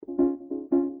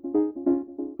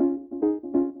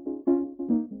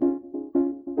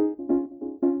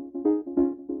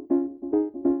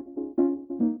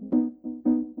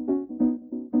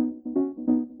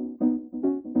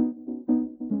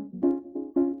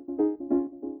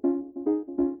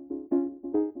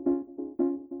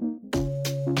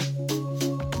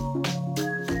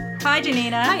Hi,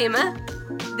 Janina. Hi, Emma.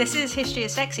 This is History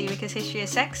is Sexy because history is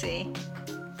sexy.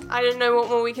 I don't know what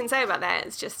more we can say about that.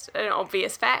 It's just an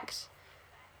obvious fact.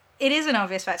 It is an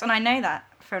obvious fact, and I know that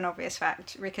for an obvious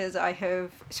fact because I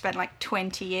have spent like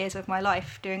 20 years of my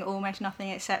life doing almost nothing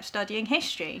except studying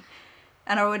history.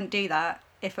 And I wouldn't do that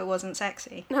if it wasn't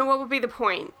sexy. No, what would be the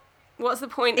point? What's the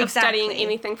point of Exactly. studying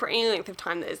anything for any length of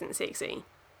time that isn't sexy?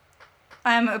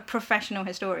 I am a professional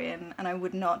historian, and I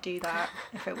would not do that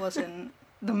if it wasn't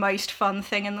the most fun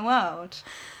thing in the world.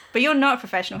 But you're not a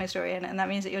professional historian, and that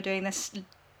means that you're doing this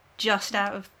just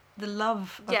out of the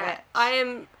love of it. I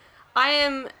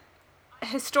am a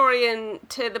historian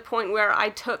to the point where I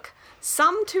took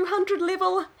some 200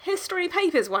 level history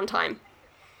papers one time.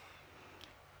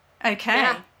 Okay.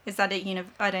 Yeah. Is that at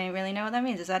I don't really know what that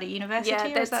means. Is that at university? Yeah, or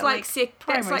is that's that like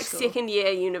primary that's like school? second year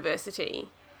university.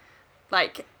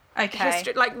 Like Okay.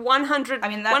 history, like 100. I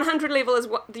mean, that's- 100 level is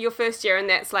what your first year, and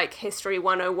that's like history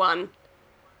 101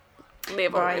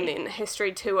 level, Right. and then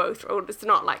history 203. Or it's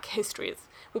not like history; it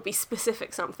will be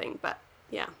specific something, but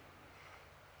yeah.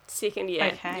 Second year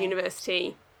Okay.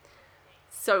 university,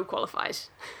 so qualified.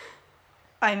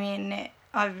 I mean,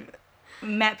 I've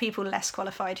met people less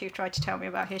qualified who've tried to tell me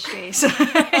about history, so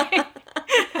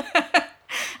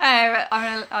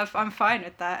I'm fine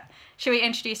with that. Shall we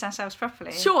introduce ourselves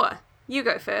properly? Sure, you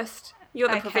go first. You're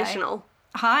the Okay. professional.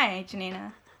 Hi,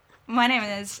 Janina. My name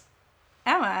is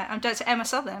Emma. I'm Dr. Emma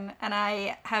Southern, and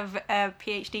I have a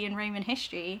PhD in Roman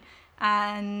history,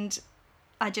 and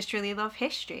I just really love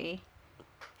history.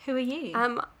 Who are you?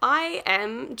 I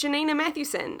am Janina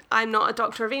Matthewson. I'm not a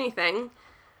doctor of anything.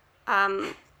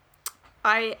 You're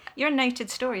a noted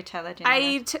storyteller,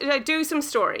 Janina. I do some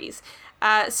stories.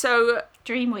 So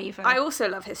Dreamweaver. I also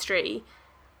love history,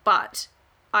 but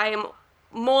I am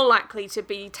more likely to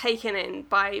be taken in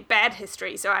by bad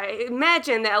history. So I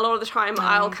imagine that a lot of the time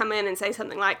I'll come in and say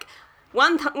something like,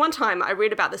 one time I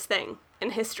read about this thing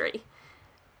in history,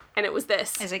 and it was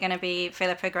this. Is it going to be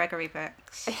Philippa Gregory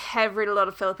books? I have read a lot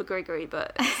of Philippa Gregory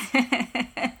books.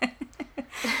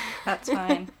 That's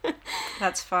fine.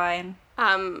 That's fine.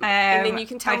 And then you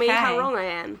can tell me how okay. wrong I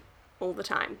am all the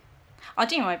time. I'll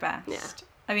do my best. Yeah.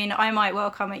 I mean, I might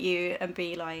well come at you and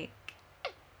be like,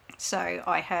 so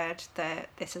I heard that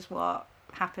this is what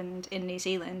happened in New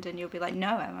Zealand, and you'll be like,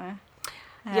 no, Emma.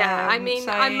 Yeah, I mean,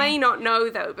 so- I may not know,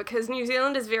 though, because New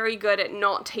Zealand is very good at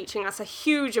not teaching us a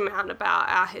huge amount about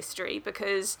our history,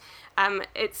 because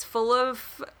it's full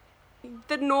of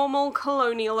the normal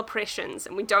colonial oppressions,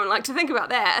 and we don't like to think about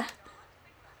that.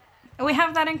 We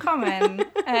have that in common.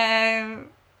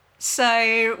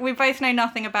 So we both know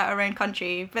nothing about our own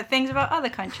country, but things about other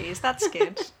countries. That's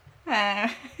good.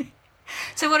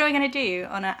 So what are we going to do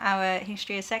on our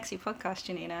History is Sexy podcast,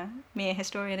 Janina? Me, a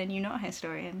historian, and you, not a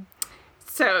historian.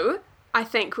 So, I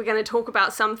think we're going to talk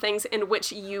about some things in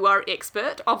which you are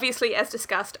expert. Obviously, as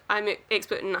discussed, I'm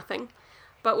expert in nothing.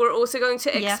 But we're also going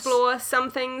to Yes. explore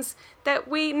some things that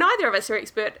neither of us are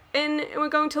expert in, and we're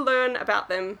going to learn about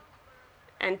them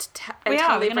and tell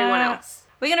everyone else.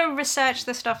 We're going to research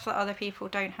the stuff that other people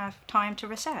don't have time to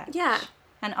research. Yeah.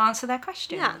 And answer their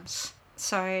questions. Yeah.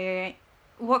 So,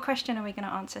 what question are we going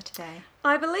to answer today?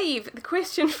 I believe the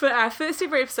question for our first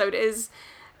ever episode is,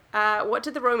 what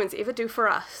did the Romans ever do for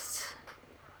us?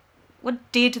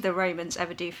 What did the Romans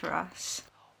ever do for us?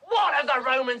 What have the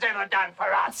Romans ever done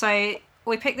for us? So,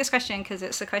 we picked this question because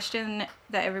it's a question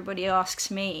that everybody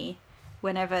asks me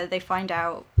whenever they find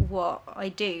out what I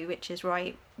do, which is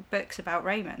write books about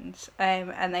Romans.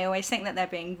 And they always think that they're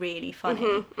being really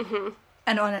funny.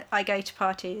 And I go to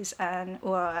parties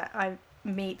or I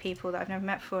meet people that I've never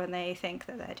met before, and they think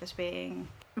that they're just being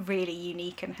really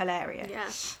unique and hilarious.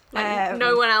 Yes. Like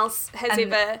no one else has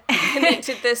and- ever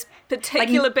connected this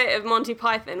particular bit of Monty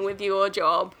Python with your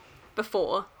job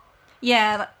before.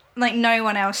 Yeah, like no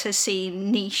one else has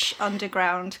seen niche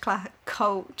underground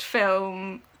cult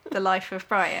film The Life of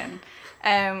Brian,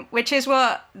 which is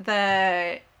what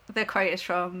the quote is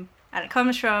from, and it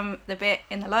comes from the bit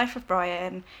in The Life of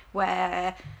Brian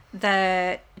where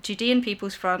the Judean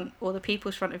People's Front, or the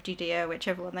People's Front of Judea,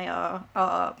 whichever one they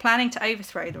are planning to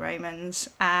overthrow the Romans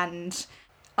and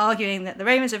arguing that the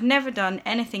Romans have never done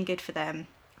anything good for them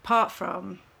apart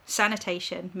from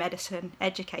sanitation, medicine,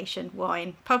 education,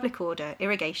 wine, public order,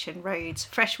 irrigation, roads,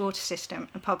 freshwater system,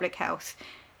 and public health,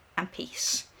 and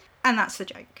peace. And that's the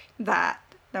joke, that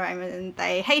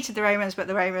they hated the Romans, but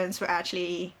the Romans were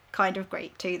actually kind of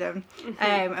great to them,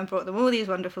 and brought them all these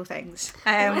wonderful things.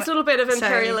 Nice little bit of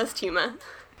imperialist humour.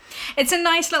 It's a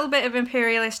nice little bit of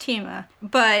imperialist humour,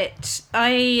 but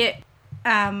I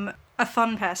am a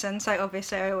fun person, so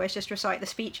obviously I always just recite the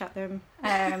speech at them,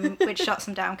 which shuts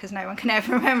them down because no one can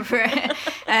ever remember it.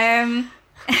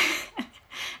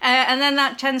 And then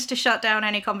that tends to shut down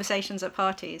any conversations at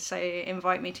parties, so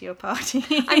invite me to your party.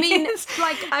 I mean,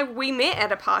 we met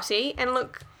at a party, and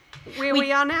look where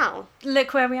we are now.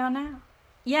 Look where we are now.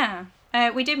 Yeah.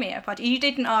 We did meet at a party. You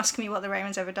didn't ask me what the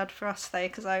Romans ever did for us, though,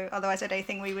 because otherwise I don't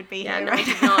think we would be here. No, right?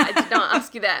 I did not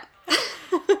ask you that.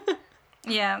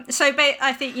 Yeah, so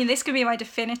I think this could be my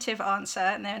definitive answer,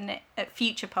 and then at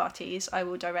future parties I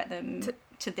will direct them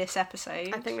to this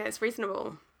episode. I think that's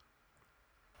reasonable.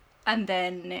 And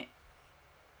then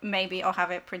maybe I'll have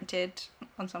it printed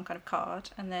on some kind of card,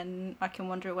 and then I can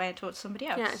wander away and talk to somebody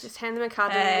else. Yeah, just hand them a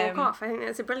card and walk off. I think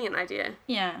that's a brilliant idea.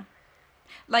 Yeah.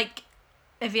 Like,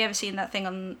 have you ever seen that thing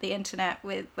on the internet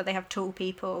where they have tall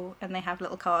people and they have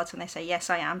little cards and they say, yes,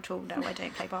 I am tall, no, I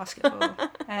don't play basketball.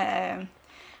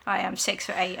 I am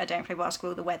 6'8", I don't play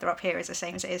basketball, the weather up here is the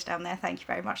same as it is down there, thank you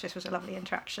very much, this was a lovely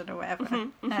interaction, or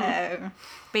whatever.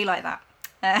 Be like that.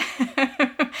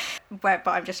 But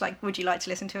I'm just like, would you like to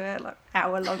listen to a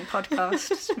hour-long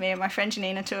podcast? It's me and my friend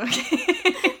Janina talking.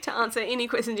 To answer any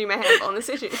questions you may have on this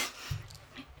issue.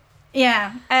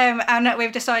 Yeah, and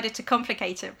we've decided to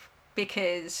complicate it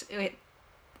because...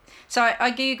 So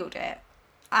I googled it,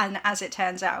 and as it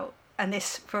turns out, and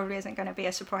this probably isn't going to be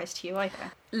a surprise to you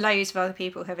either, loads of other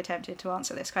people have attempted to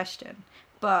answer this question,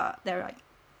 but there are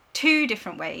 2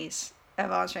 different ways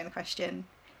of answering the question.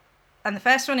 And the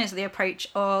first one is the approach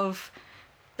of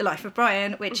The Life of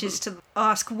Brian, which is to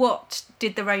ask, what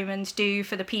did the Romans do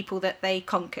for the people that they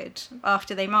conquered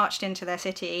after they marched into their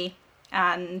city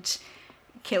and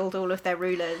killed all of their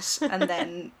rulers and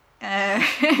then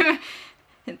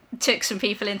took some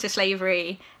people into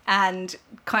slavery and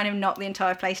kind of knocked the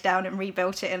entire place down and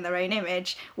rebuilt it in their own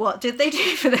image? What did they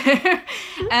do for them?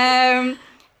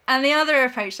 And the other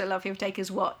approach that a lot of people take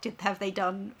is, what have they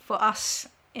done for us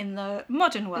in the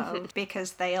modern world?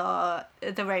 Because the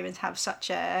Romans have such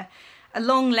a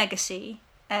long legacy,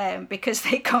 because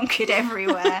they conquered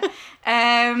everywhere.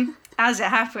 As it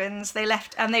happens, they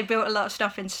left, and they built a lot of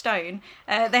stuff in stone.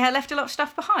 They had left a lot of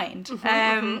stuff behind.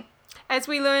 As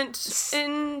we learnt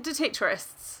in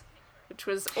Detectorists, which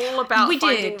was all about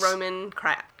finding Roman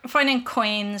crap. Finding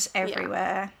coins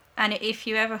everywhere. Yeah. And if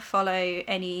you ever follow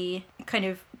any kind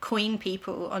of coin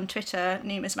people on Twitter,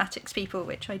 numismatics people,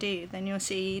 which I do, then you'll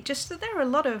see just that there are a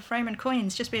lot of Roman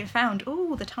coins just being found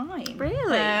all the time.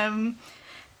 Really?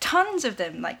 Tons of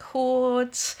them, like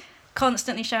hordes,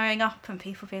 constantly showing up, and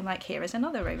people being like, here is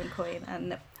another Roman coin.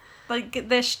 And like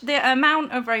the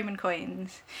amount of Roman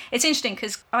coins. It's interesting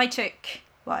because my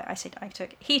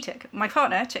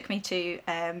partner took me to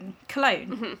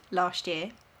Cologne last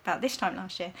year, about this time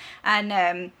last year,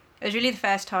 and it was really the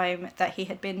first time that he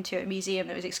had been to a museum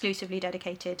that was exclusively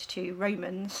dedicated to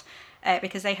Romans,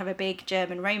 because they have a big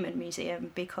German Roman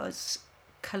museum, because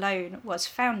Cologne was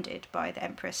founded by the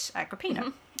Empress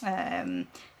Agrippina,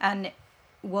 and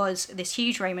was this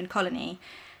huge Roman colony,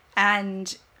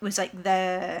 and was like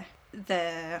the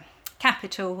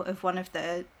capital of one of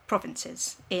the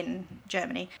provinces in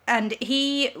Germany. And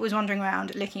he was wandering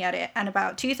around looking at it, and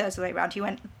about 2/3 of the way around he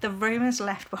went, the Romans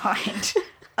left behind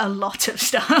a lot of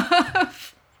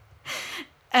stuff.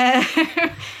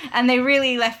 And they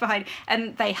really left behind,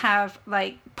 and they have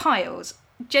like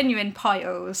genuine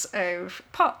piles of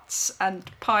pots and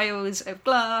piles of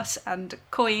glass and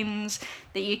coins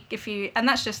that and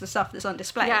that's just the stuff that's on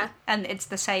display. Yeah. And it's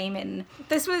the same in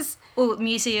all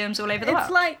museums all over the world.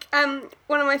 It's like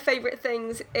one of my favourite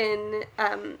things in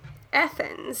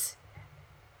Athens,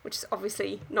 which is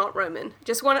obviously not Roman.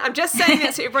 I'm just saying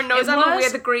that so everyone knows I'm aware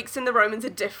the Greeks and the Romans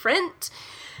are different.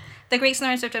 The Greeks and the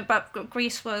Romans are different, but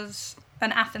Greece was...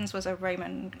 And Athens was a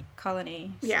Roman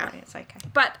colony, so yeah, it's okay.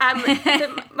 But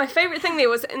my favourite thing there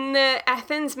was in the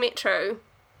Athens metro,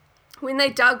 when they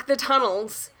dug the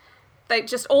tunnels,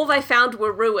 all they found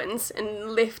were ruins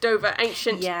and leftover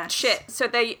ancient shit. So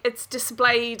it's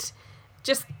displayed.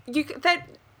 There's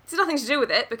nothing to do with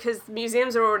it because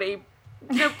museums are already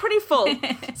pretty full.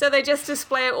 So they just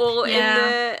display it all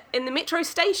in the metro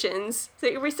stations. So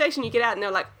every station you get out and they're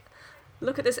like,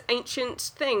 look at this ancient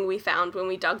thing we found when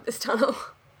we dug this tunnel.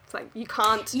 It's like you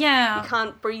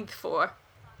can't breathe for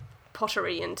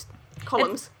pottery and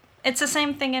columns. It's the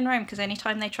same thing in Rome, because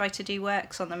anytime they try to do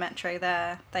works on the metro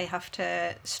there, they have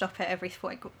to stop it every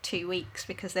 2 weeks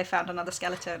because they found another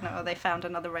skeleton, or they found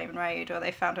another Roman road, or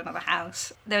they found another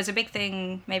house. There was a big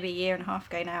thing maybe a year and a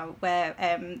half ago now where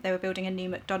they were building a new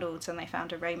McDonald's and they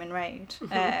found a Roman road.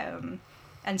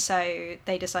 And so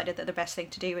they decided that the best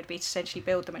thing to do would be to essentially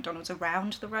build the McDonald's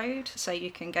around the road so you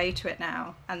can go to it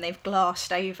now. And they've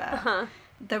glassed over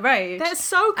the road. That's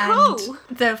so cool.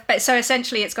 And so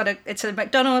essentially it's a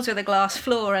McDonald's with a glass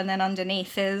floor, and then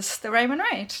underneath is the Roman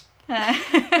road.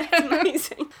 That's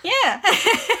amazing. Yeah,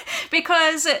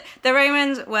 because the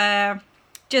Romans were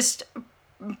just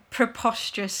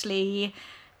preposterously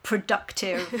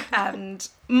productive and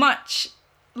much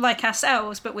like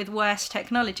ourselves, but with worse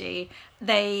technology.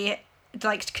 They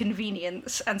liked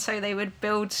convenience, and so they would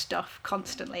build stuff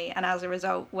constantly, and as a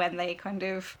result, when they kind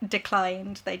of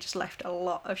declined, they just left a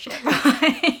lot of shit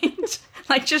behind.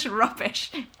 Like, just rubbish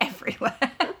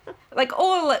everywhere. Like,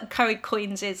 all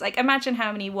coins is, like, imagine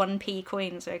how many 1p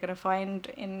coins they're going to find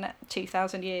in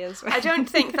 2,000 years. I don't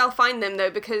think they'll find them, though,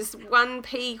 because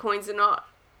 1p coins are not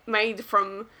made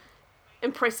from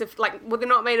impressive, like, well, they're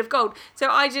not made of gold. So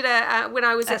I did when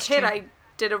I was a kid, I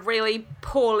did a really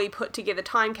poorly put together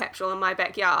time capsule in my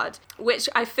backyard, which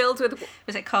I filled with...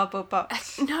 Was it cardboard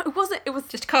box? No, it wasn't. It was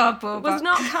just cardboard box. It was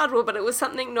not cardboard, but it was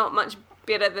something not much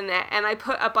better than that. And I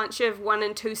put a bunch of 1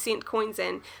 and 2 cent coins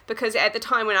in, because at the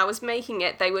time when I was making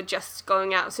it, they were just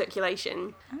going out of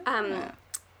circulation. And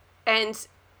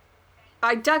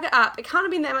I dug it up. It can't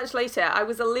have been that much later. I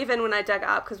was 11 when I dug it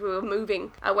up, because we were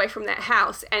moving away from that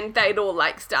house, and they'd all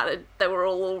they were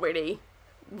all already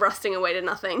rusting away to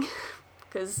nothing.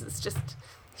 Because it's just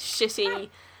shitty.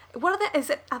 What are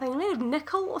they? Are they made of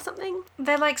nickel or something?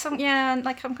 They're like some kind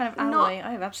of alloy.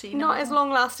 I have absolutely not as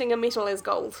long lasting a metal as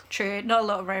gold. True. Not a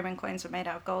lot of Roman coins are made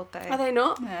out of gold, though. Are they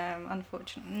not?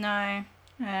 Unfortunately,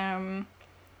 no.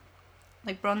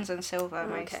 Like bronze and silver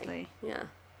mostly. Yeah.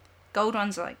 Gold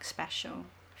ones are like special.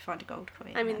 Find a gold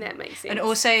coin. I mean, that makes sense. And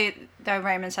also, the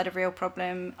Romans had a real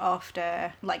problem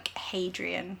after, like,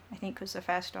 Hadrian, I think was the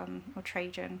first one, or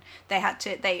Trajan.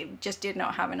 They just did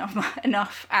not have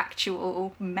enough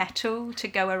actual metal to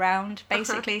go around,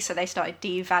 basically, so they started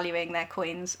devaluing their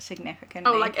coins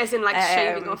significantly. Oh, like, as in, like,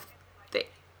 shaving off the...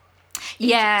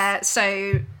 Yeah,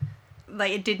 so...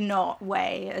 like, it did not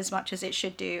weigh as much as it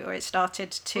should do, or it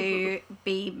started to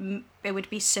it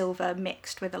would be silver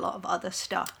mixed with a lot of other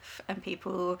stuff, and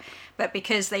but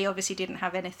because they obviously didn't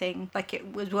have anything, like,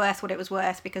 it was worth what it was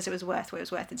worth, because it was worth what it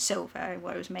was worth in silver,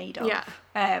 what it was made of.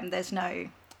 There's no,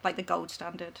 like, the gold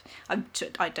standard. I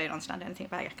don't understand anything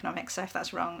about economics, so if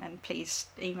that's wrong, then please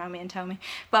email me and tell me.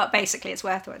 But basically, it's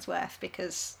worth what it's worth,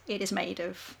 because it is made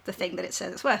of the thing that it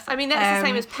says it's worth. I mean, that's the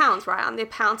same as pounds, right? Aren't they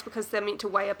pounds because they're meant to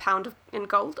weigh a pound in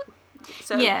gold?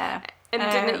 So, yeah. And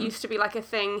didn't it used to be like a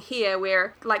thing here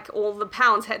where, like, all the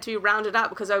pounds had to be rounded up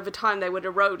because over time they would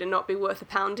erode and not be worth a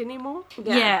pound anymore?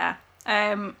 Yeah.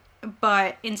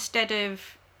 But instead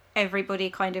of everybody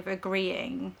kind of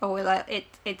agreeing, or like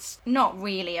it's not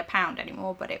really a pound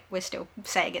anymore, but we're still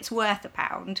saying it's worth a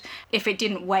pound. If it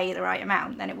didn't weigh the right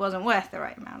amount, then it wasn't worth the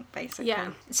right amount, basically.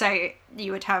 Yeah. So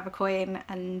you would have a coin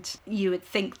and you would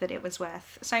think that it was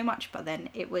worth so much, but then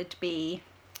it would be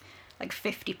like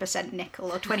 50%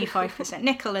 nickel or 25%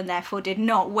 nickel, and therefore did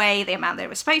not weigh the amount that it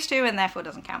was supposed to, and therefore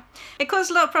doesn't count. It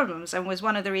caused a lot of problems and was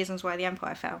one of the reasons why the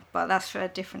empire fell, but that's for a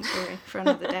different story for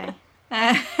another day.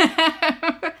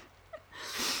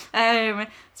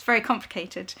 It's very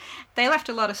complicated. They left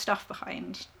a lot of stuff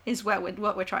behind, is what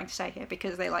we're trying to say here,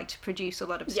 because they like to produce a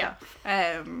lot of stuff.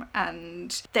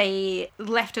 And they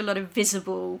left a lot of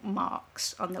visible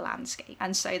marks on the landscape.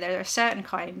 And so there are a certain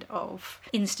kind of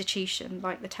institution,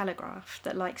 like the Telegraph,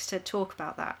 that likes to talk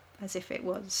about that as if it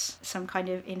was some kind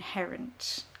of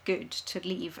inherent good to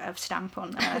leave a stamp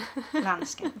on the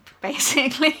landscape,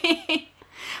 basically.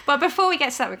 But before we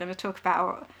get to that, we're going to talk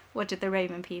about what did the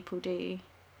Roman people do?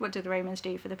 What did the Romans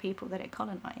do for the people that it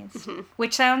colonised? Mm-hmm.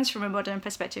 Which sounds, from a modern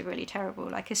perspective, really terrible.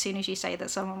 Like, as soon as you say that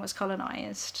someone was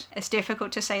colonised, it's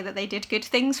difficult to say that they did good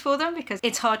things for them, because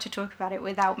it's hard to talk about it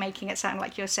without making it sound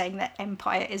like you're saying that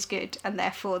empire is good, and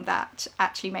therefore that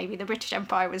actually maybe the British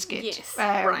Empire was good. Yes,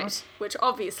 right. Which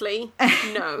obviously,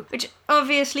 no. Which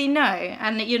obviously, no.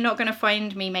 And you're not going to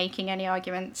find me making any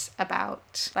arguments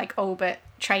about, like, Albert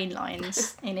train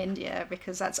lines in India,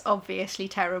 because that's obviously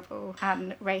terrible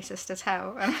and racist as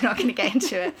hell, and I'm not going to get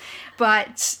into it.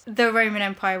 But the Roman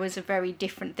Empire was a very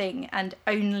different thing, and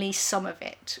only some of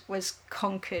it was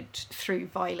conquered through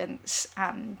violence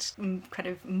and kind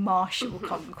of martial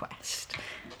conquest.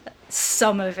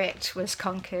 Some of it was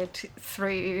conquered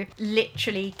through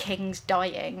literally kings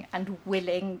dying and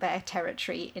willing their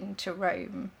territory into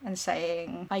Rome and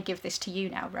saying, I give this to you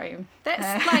now, Rome.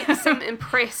 That's like some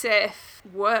impressive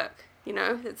work, you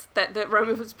know, it's that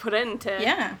Rome was put in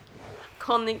to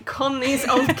con these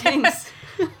old kings.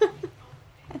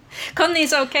 Con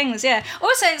these old kings, yeah.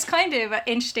 Also, it's kind of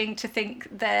interesting to think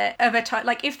that of a time,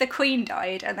 like, if the Queen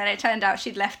died and then it turned out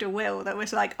she'd left a will that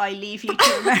was like, I leave you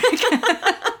to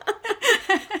America.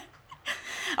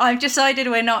 I've decided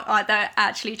we're not, that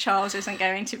actually Charles isn't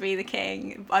going to be the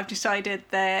king. I've decided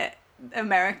that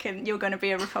you're going to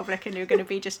be a Republican, you're going to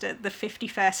be just the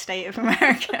 51st state of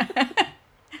America.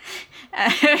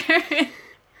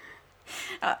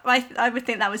 I would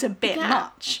think that was a bit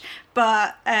much,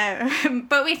 but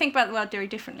we think about the world very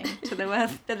differently to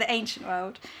the ancient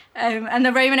world, and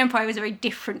the Roman Empire was a very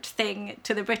different thing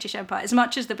to the British Empire. As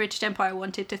much as the British Empire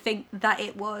wanted to think that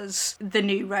it was the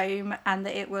new Rome and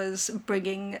that it was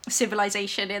bringing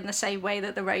civilization in the same way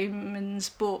that the Romans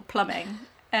brought plumbing.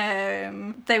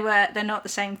 They're not the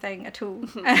same thing at all.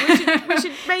 we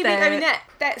should maybe, I mean,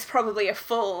 that's probably a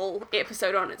full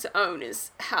episode on its own,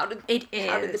 is how did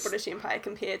the British Empire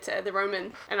compare to the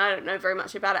Roman, and I don't know very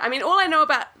much about it. I mean, all I know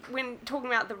about when talking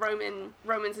about the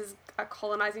Romans as a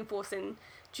colonizing force in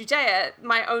Judea,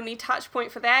 my only touch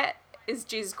point for that is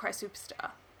Jesus Christ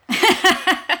Superstar.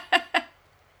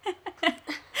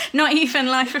 Not even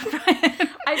Life of Brian.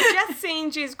 I've just seen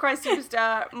Jesus Christ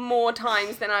Superstar more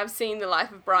times than I've seen The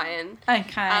Life of Brian.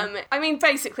 Okay. I mean,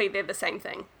 basically, they're the same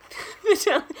thing. They're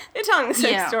telling the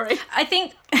same story. I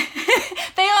think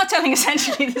they are telling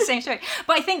essentially the same story.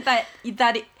 But I think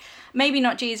that it, maybe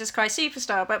not Jesus Christ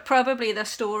Superstar, but probably the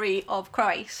story of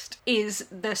Christ is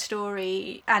the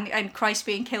story, and Christ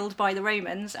being killed by the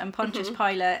Romans and Pontius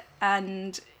Pilate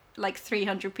and like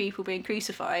 300 people being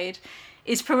crucified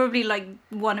is probably like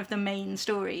one of the main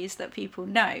stories that people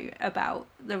know about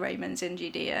the Romans in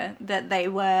Judea, that they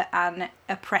were an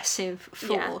oppressive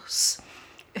force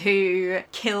who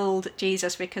killed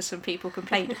Jesus because some people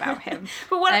complained about him.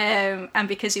 But and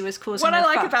because he was causing what I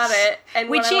like fuss, about it, and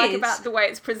what I like about the way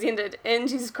it's presented in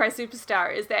Jesus Christ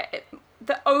Superstar, is that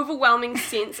the overwhelming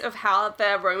sense of how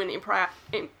the Roman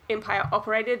Empire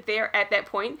operated there at that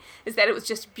point is that it was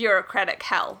just bureaucratic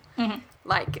hell.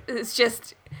 Like, it's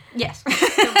just... Yes.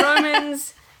 The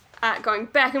Romans going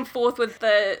back and forth with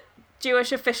the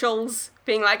Jewish officials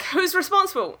being like, who's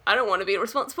responsible? I don't want to be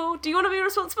responsible. Do you want to be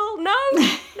responsible? No.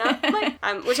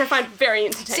 Like, which I find very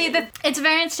entertaining. See, it's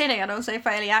very entertaining and also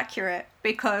fairly accurate,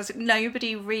 because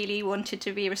nobody really wanted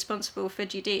to be responsible for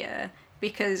Judea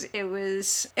because it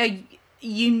was a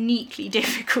uniquely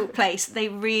difficult place. They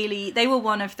were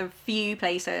one of the few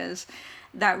places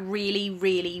that really,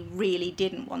 really, really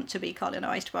didn't want to be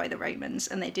colonised by the Romans,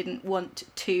 and they didn't want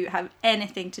to have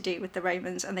anything to do with the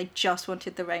Romans, and they just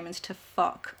wanted the Romans to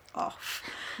fuck off.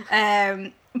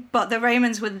 But the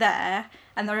Romans were there,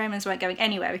 and the Romans weren't going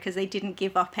anywhere because they didn't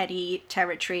give up any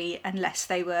territory unless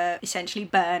they were essentially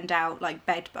burned out like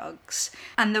bedbugs.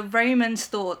 And the Romans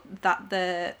thought that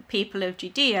the people of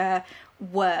Judea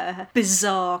were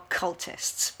bizarre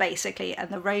cultists, basically,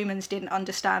 and the Romans didn't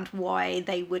understand why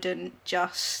they wouldn't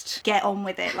just get on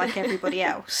with it like everybody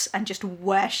else and just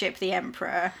worship the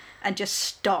emperor and just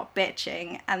stop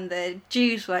bitching. And the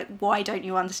Jews were like, why don't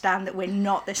you understand that we're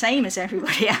not the same as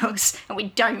everybody else and we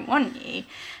don't want you?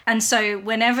 And so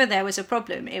whenever there was a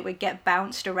problem, it would get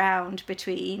bounced around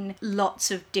between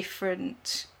lots of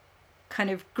different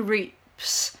kind of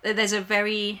groups. There's a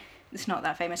very... It's not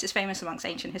that famous. It's famous amongst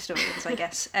ancient historians, I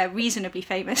guess. Reasonably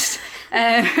famous.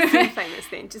 Famous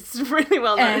then, just really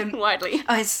well known widely.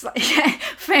 Oh, it's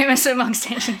famous amongst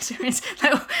ancient historians.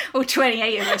 Like, all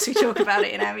 28 of us who talk about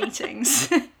it in our meetings.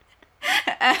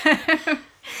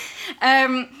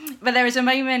 But there was a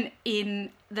moment in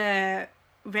the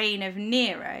reign of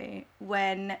Nero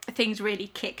when things really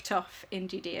kicked off in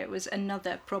Judea. It was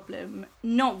another problem,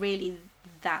 not really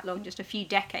that long, just a few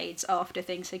decades after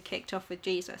things had kicked off with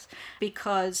Jesus,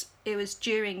 because it was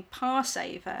during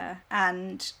Passover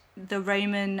and the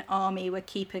Roman army were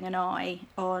keeping an eye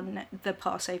on the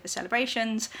Passover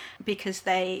celebrations because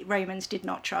Romans did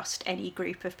not trust any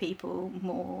group of people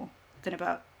more than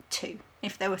about 2.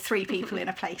 If there were 3 people in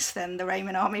a place, then the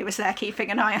Roman army was there keeping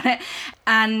an eye on it.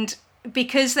 And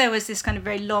because there was this kind of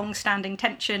very long-standing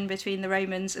tension between the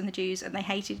Romans and the Jews, and they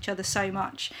hated each other so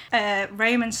much, a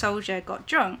Roman soldier got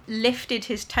drunk, lifted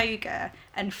his toga,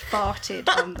 and farted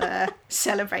on the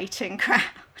celebrating crowd,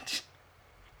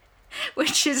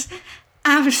 which is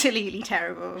absolutely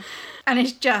terrible. And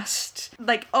it's just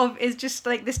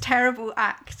like this terrible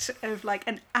act of like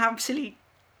an absolute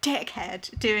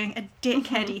dickhead doing a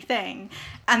dickheady thing.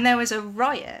 And there was a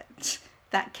riot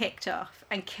that kicked off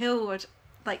and killed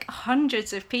like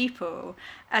hundreds of people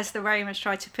as the Romans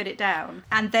tried to put it down.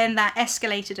 And then that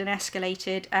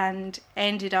escalated and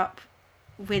ended up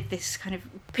with this kind of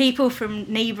people from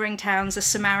neighbouring towns, the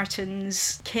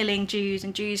Samaritans killing Jews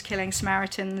and Jews killing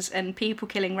Samaritans and people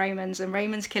killing Romans and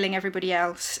Romans killing everybody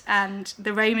else, and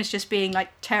the Romans just being like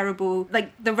terrible.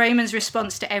 Like the Romans'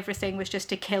 response to everything was just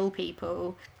to kill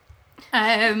people.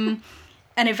 And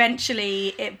And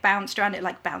eventually it bounced around. It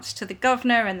like bounced to the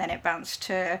governor, and then it bounced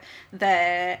to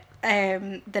the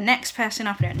next person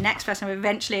up, and the next person.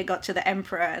 Eventually it got to the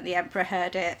emperor, and the emperor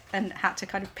heard it and had to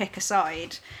kind of pick a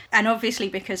side. And obviously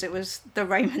because it was the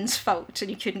Romans' fault, and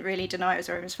you couldn't really deny it was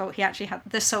the Romans' fault, he actually had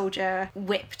the soldier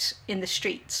whipped in the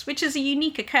streets, which is a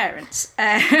unique occurrence.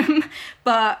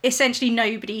 But essentially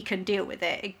nobody can deal with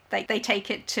it. They take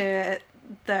it to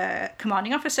the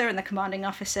commanding officer, and the commanding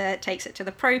officer takes it to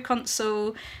the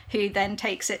proconsul, who then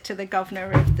takes it to the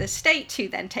governor of the state, who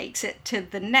then takes it to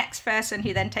the next person,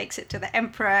 who then takes it to the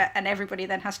emperor, and everybody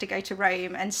then has to go to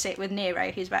Rome and sit with Nero,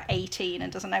 who's about 18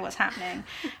 and doesn't know what's happening.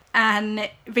 And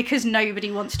because nobody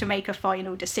wants to make a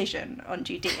final decision on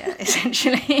Judea,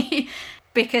 essentially,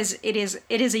 because it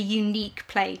is a unique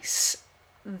place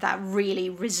that really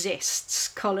resists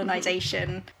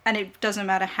colonization, and it doesn't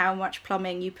matter how much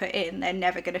plumbing you put in, they're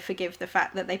never going to forgive the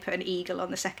fact that they put an eagle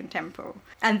on the second temple.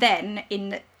 And then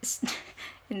in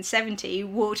 70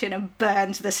 walked in and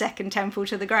burned the second temple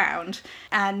to the ground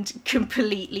and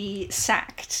completely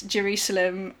sacked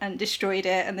Jerusalem and destroyed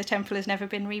it, and the temple has never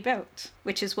been rebuilt,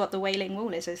 which is what the Wailing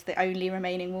Wall is the only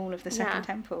remaining wall of the second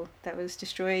temple that was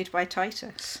destroyed by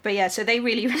Titus. But yeah, so they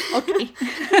really oddly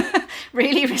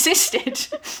really resisted.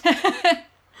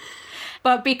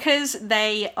 But because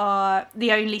they are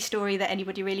the only story that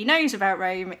anybody really knows about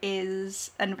Rome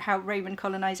is, and how Roman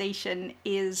colonization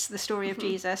is the story of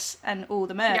Jesus and all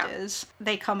the murders,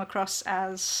 they come across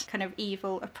as kind of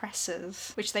evil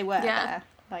oppressors, which they were there.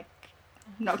 Like,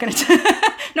 I'm not going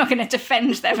to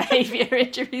defend their behaviour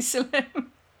in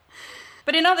Jerusalem.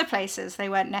 But in other places, they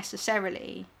weren't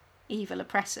necessarily evil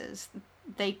oppressors.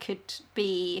 They could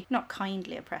be not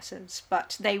kindly oppressors,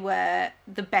 but they were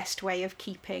the best way of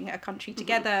keeping a country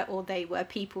together, or they were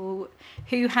people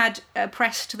who had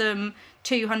oppressed them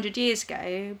 200 years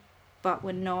ago, but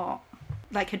were not,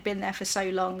 like, had been there for so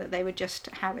long that they were just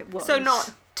how it was. So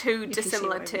not too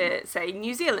dissimilar to, say,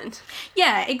 New Zealand.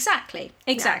 Yeah, exactly.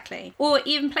 Yeah. Or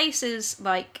even places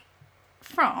like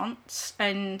France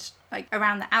and like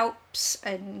around the Alps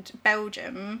and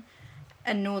Belgium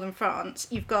and northern France,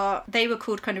 they were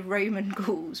called kind of Roman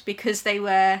Gauls because they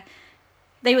were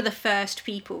the first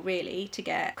people really to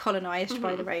get colonized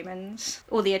by the Romans,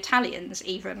 or the Italians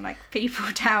even, like people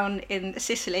down in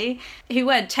Sicily who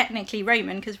weren't technically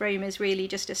Roman because Rome is really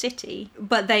just a city,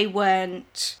 but they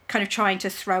weren't kind of trying to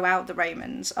throw out the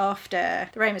Romans. After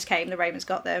the Romans came, the Romans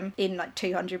got them in like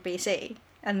 200 BC,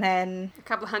 and then a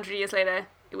couple of hundred years later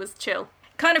it was chill.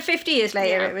 Kind of 50 years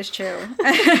later it was chill.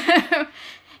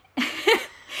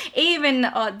 Even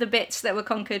the bits that were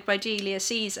conquered by Julius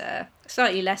Caesar,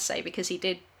 slightly less so because he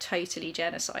did totally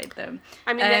genocide them.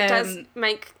 I mean, it does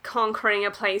make conquering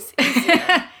a place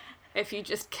easier if you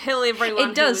just kill everyone.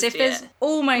 It does, if there's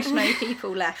almost no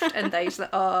people left, and those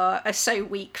that are so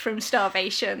weak from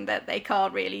starvation that they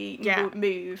can't really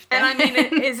move. And I mean,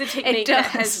 it is a technique that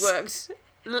has worked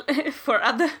for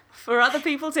other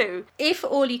people too. If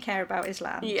all you care about is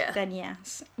land, then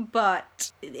yes.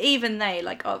 But even they,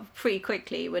 like, pretty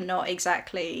quickly were not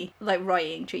exactly like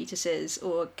writing treatises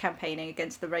or campaigning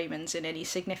against the Romans in any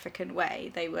significant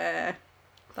way. They were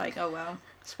like, oh well,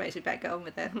 I suppose we better get on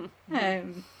with it.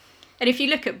 And if you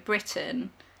look at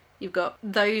Britain, you've got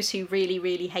those who really,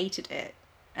 really hated it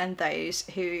and those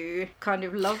who kind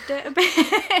of loved it a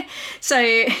bit.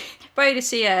 So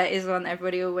Boadicea is the one that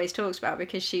everybody always talks about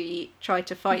because she tried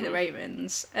to fight the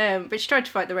Romans. But she tried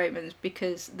to fight the Romans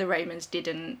because the Romans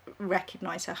didn't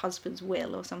recognise her husband's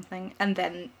will or something. And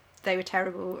then they were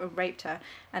terrible and raped her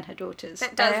and her daughters.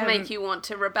 That does make you want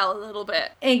to rebel a little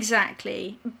bit.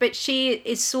 Exactly. But she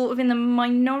is sort of in the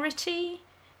minority.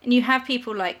 And you have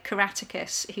people like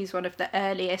Caraticus, who's one of the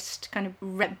earliest kind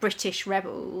of British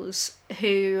rebels,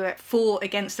 who fought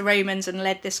against the Romans and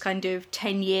led this kind of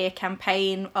 10-year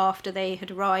campaign after they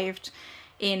had arrived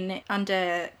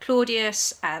under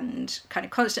Claudius and kind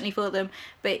of constantly fought them.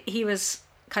 But he was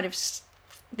kind of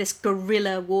this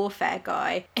guerrilla warfare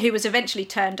guy who was eventually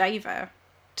turned over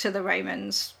to the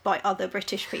Romans by other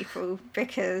British people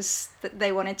because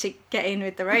they wanted to get in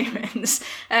with the Romans,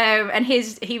 and he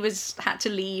had to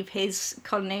leave his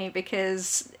colony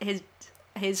because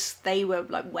they were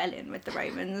like well in with the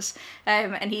Romans,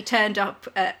 and he turned up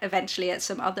eventually at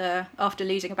after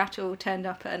losing a battle, turned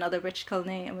up at another British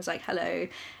colony and was like, hello,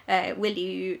 will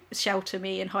you shelter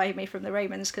me and hide me from the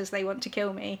Romans because they want to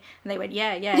kill me? And they went,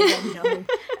 yeah,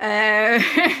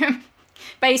 no.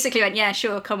 Basically went, yeah,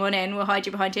 sure, come on in, we'll hide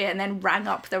you behind here, and then rang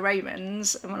up the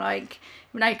Romans and were like,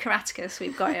 no, Caraticus,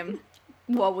 we've got him.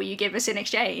 What will you give us in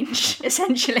exchange,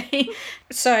 essentially?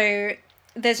 So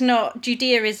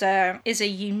Judea is a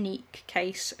unique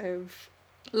case of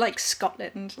like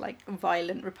Scotland, like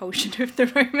violent repulsion of the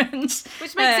Romans.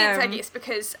 Which makes sense, I guess,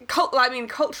 because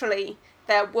culturally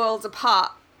they're worlds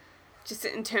apart, just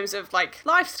in terms of like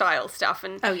lifestyle stuff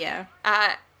and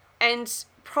and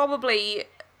probably,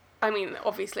 I mean,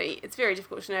 obviously it's very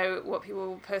difficult to know what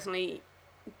people personally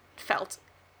felt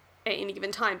at any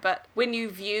given time, but when you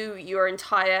view your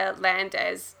entire land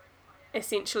as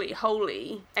essentially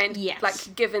holy and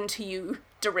like given to you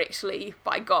directly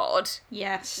by God,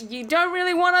 you don't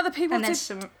really want other people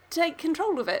to take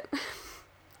control of it.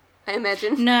 I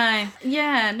imagine. No,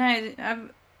 I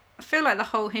feel like the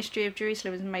whole history of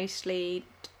Jerusalem is mostly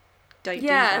don't do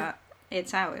that.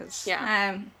 It's ours.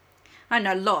 Yeah. I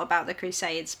know a lot about the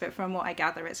Crusades, but from what I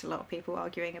gather, it's a lot of people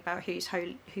arguing about who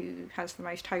has the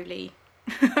most holy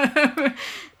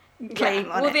claim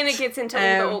on it. Well, then it gets into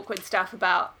all the awkward stuff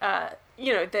about,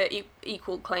 the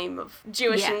equal claim of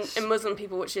Jewish and Muslim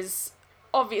people, which is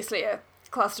obviously a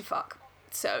clusterfuck.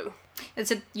 So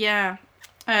it's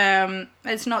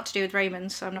it's not to do with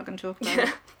Romans, so I'm not going to talk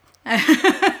about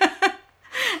it.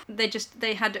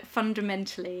 They had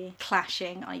fundamentally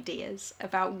clashing ideas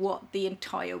about what the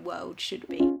entire world should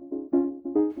be.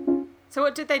 So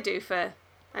what did they do for...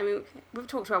 I mean, we've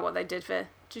talked about what they did for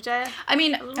Judea. I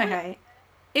mean, okay,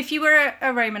 if you were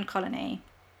a Roman colony,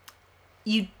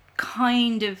 you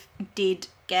kind of did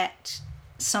get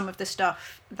some of the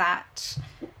stuff that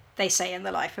they say in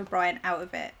The Life of Brian out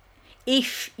of it.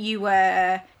 If you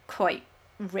were quite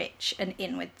rich and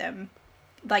in with them.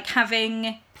 Like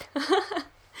having...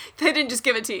 They didn't just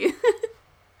give it to you.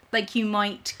 Like you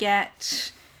might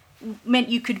get... meant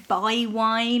you could buy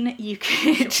wine, you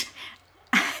could...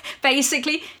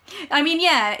 Basically, I mean,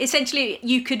 essentially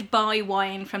you could buy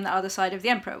wine from the other side of the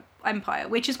empire,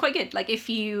 which is quite good. Like if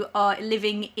you are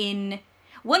living in...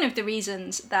 One of the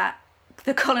reasons that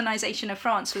the colonization of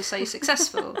France was so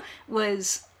successful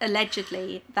was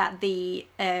allegedly that the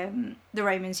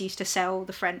Romans used to sell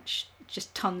the French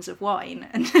just tons of wine,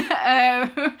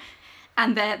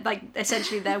 and their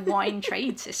essentially their wine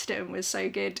trade system was so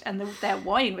good, and their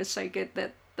wine was so good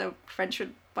that the French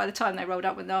would, by the time they rolled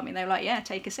up with the army, they were like, yeah,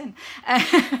 take us in.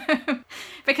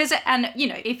 Because, and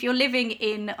if you're living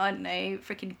in, I don't know,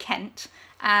 freaking Kent,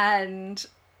 and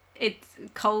it's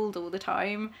cold all the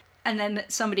time, and then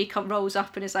somebody rolls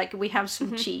up and is like, we have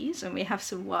some cheese, and we have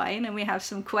some wine, and we have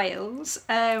some quails,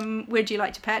 would you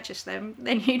like to purchase them?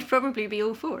 Then you'd probably be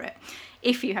all for it,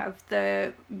 if you have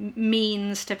the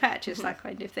means to purchase that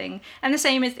kind of thing. And the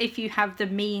same as if you have the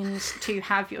means to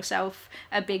have yourself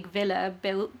a big villa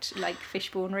built, like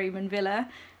Fishbourne Roman Villa,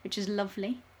 which is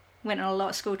lovely. Went on a lot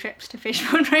of school trips to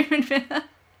Fishbourne Roman Villa.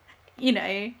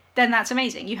 Then that's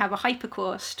amazing. You have a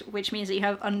hypercaust, which means that you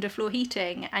have underfloor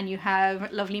heating, and you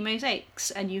have lovely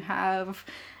mosaics, and you have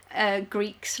a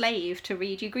Greek slave to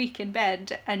read you Greek in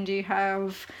bed, and you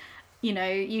have...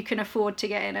 you can afford to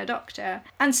get in a doctor.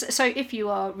 And so if you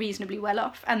are reasonably well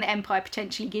off and the empire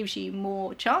potentially gives you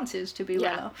more chances to be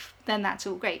well off, then that's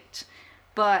all great.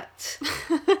 But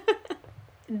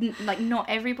not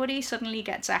everybody suddenly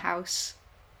gets a house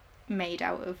made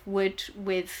out of wood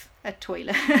with a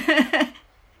toilet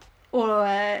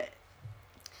or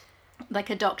like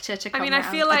a doctor to come round. I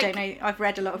feel like... I don't know, I've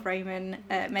read a lot of Roman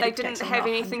medical they didn't texts. have I'm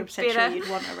not anything 100% better. sure you'd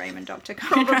want a Roman doctor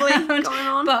coming Probably around. going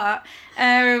on. But,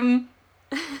 I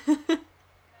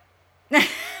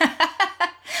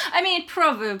mean,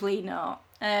 probably not.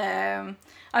 I'm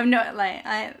not,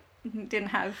 I didn't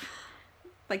have,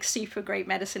 super great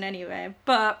medicine anyway.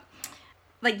 But,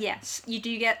 yes, you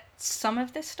do get some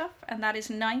of this stuff, and that is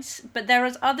nice. But there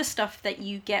is other stuff that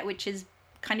you get which is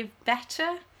kind of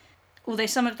better. Although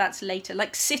some of that's later,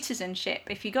 like citizenship.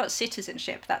 If you got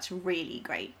citizenship, that's really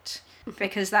great,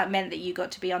 because that meant that you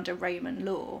got to be under Roman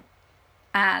law.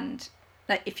 And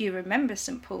if you remember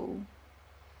St. Paul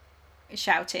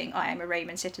shouting, I am a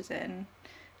Roman citizen,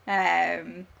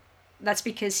 that's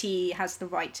because he has the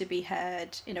right to be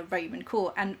heard in a Roman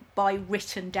court and by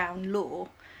written down law,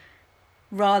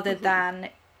 rather than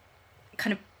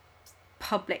kind of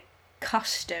public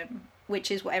custom, which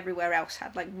is what everywhere else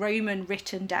had. Like Roman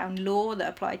written down law that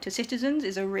applied to citizens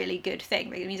is a really good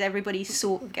thing. It means everybody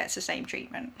sort of gets the same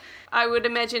treatment. I would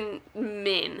imagine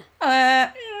men.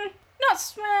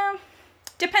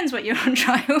 Depends what you're on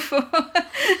trial for.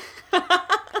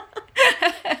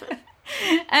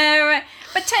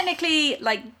 But technically,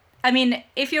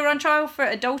 if you're on trial for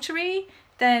adultery,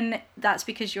 then that's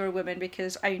because you're a woman,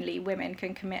 because only women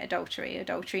can commit adultery.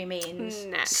 Adultery means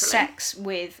sex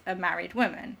with a married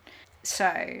woman.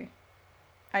 So,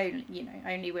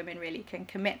 only women really can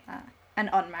commit that. and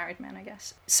unmarried men, I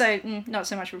guess. So, not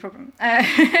so much of a problem.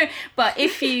 But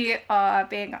if you are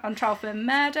being on trial for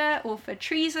murder or for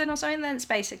treason or something, then it's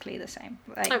basically the same.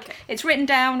 Like, Okay. It's written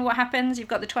down what happens. You've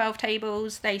got the 12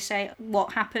 tables. They say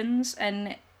what happens,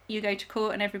 and you go to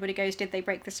court and everybody goes, did they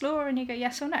break this law? And you go,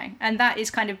 yes or no. And that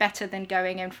is kind of better than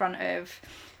going in front of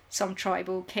some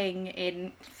tribal king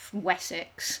in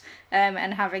Wessex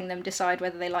and having them decide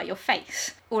whether they like your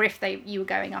face, or if you were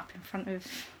going up in front of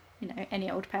any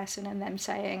old person and them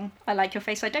saying, I like your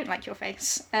face, I don't like your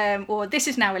face, or this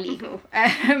is now illegal.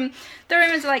 The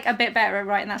Romans are like a bit better at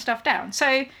writing that stuff down.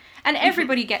 So, and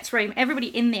everybody gets everybody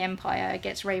in the empire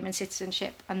gets Roman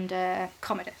citizenship under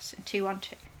Commodus in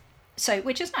 212. So,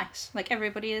 which is nice. Like,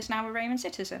 everybody is now a Roman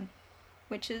citizen,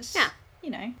 which is,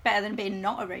 better than being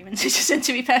not a Roman citizen,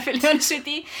 to be perfectly honest with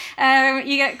you.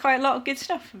 You get quite a lot of good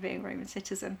stuff for being a Roman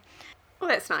citizen. Well,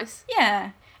 that's nice.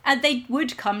 Yeah. And they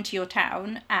would come to your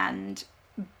town and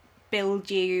build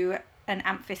you an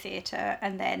amphitheatre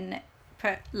and then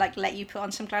let you put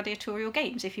on some gladiatorial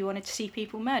games if you wanted to see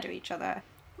people murder each other.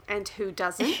 And who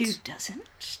doesn't? Who doesn't?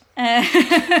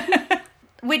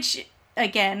 Which,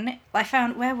 again, I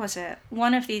found, where was it?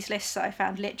 One of these lists that I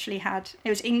found literally had, it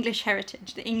was English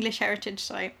Heritage, the English Heritage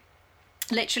site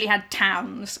literally had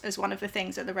towns as one of the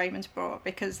things that the Romans brought,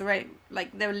 because there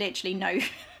were literally no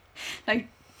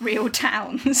real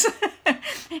towns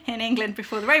in England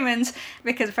before the Romans,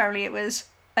 because apparently it was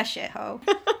a shithole.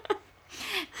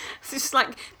 It's just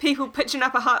like people pitching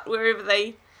up a hut wherever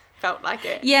they felt like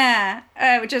it. Yeah,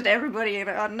 just everybody in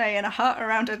a hut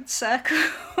around a circle.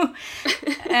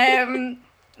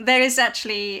 There's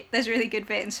a really good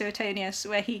bit in Suetonius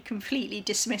where he completely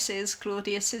dismisses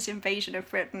Claudius's invasion of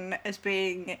Britain as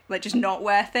being just not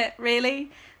worth it,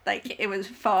 really. Like, it was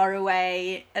far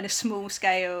away at a small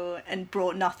scale and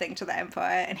brought nothing to the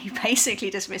empire, and he basically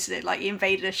dismisses it like he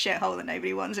invaded a shithole that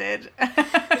nobody wanted.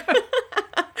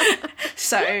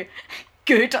 So,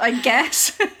 good, I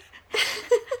guess.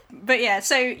 But yeah,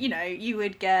 so, you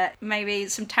would get maybe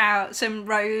some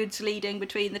roads leading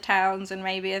between the towns and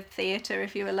maybe a theatre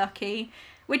if you were lucky,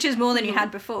 which is more than you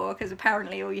had before, because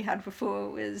apparently all you had before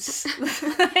was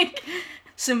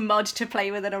some mud to play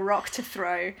with and a rock to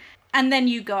throw. And then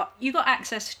you got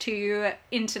access to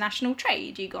international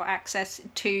trade. You got access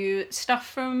to stuff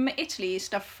from Italy,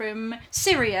 stuff from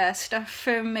Syria, stuff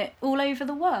from all over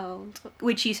the world,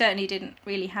 which you certainly didn't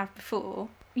really have before.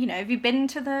 Have you been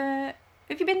to the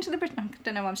British? I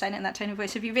don't know why I'm saying it in that tone of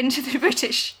voice. Have you been to the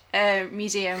British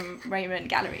Museum Roman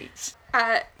galleries?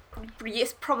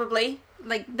 Yes, probably.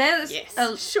 Like, there's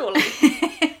surely.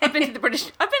 I've been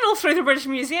all through the British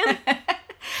Museum.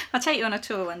 I'll take you on a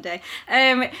tour one day.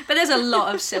 But there's a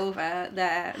lot of silver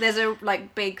there. There's a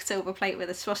big silver plate with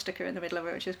a swastika in the middle of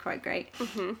it, which is quite great.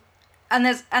 Mm-hmm.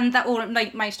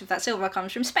 And most of that silver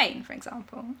comes from Spain, for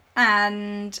example.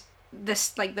 And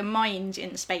the mines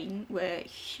in Spain were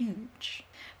huge.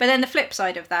 But then the flip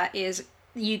side of that is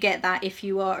you get that if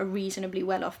you are a reasonably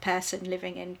well-off person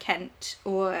living in Kent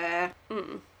or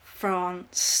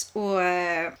France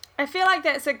or... I feel like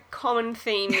that's a common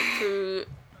theme through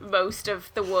most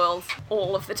of the world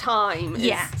all of the time.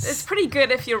 Yes. It's pretty good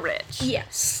if you're rich.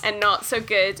 Yes. And not so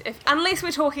good unless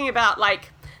we're talking about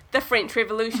the French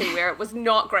Revolution, where it was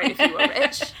not great if you were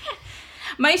rich.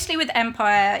 Mostly with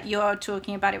Empire, you're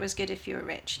talking about it was good if you were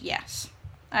rich, yes.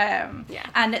 And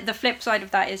the flip side of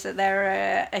that is that there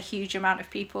are a huge amount of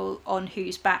people on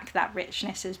whose back that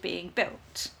richness is being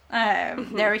built.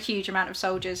 There are a huge amount of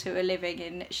soldiers who are living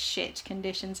in shit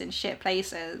conditions in shit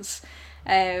places,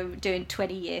 doing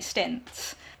 20-year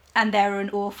stints. And there are an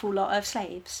awful lot of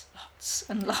slaves. Lots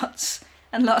and lots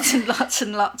and lots and lots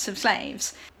and lots of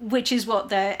slaves, which is what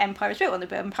the empire is built on.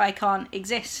 The empire can't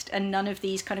exist, and none of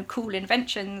these kind of cool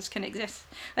inventions can exist.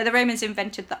 The Romans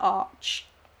invented the arch,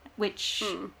 which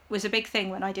was a big thing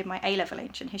when I did my A-level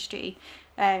ancient history,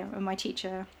 and my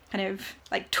teacher kind of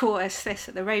taught us this,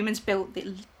 that the Romans built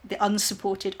the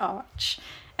unsupported arch.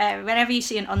 Whenever you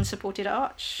see an unsupported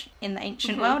arch in the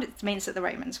ancient world, it means that the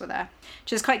Romans were there.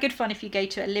 Which is quite good fun if you go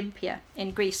to Olympia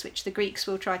in Greece, which the Greeks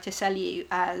will try to sell you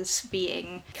as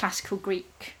being classical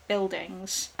Greek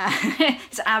buildings.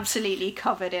 It's absolutely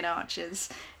covered in arches.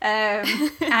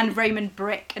 And Roman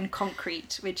brick and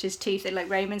concrete, which is two things.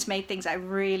 Romans made things out of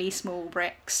really small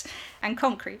bricks and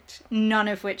concrete, none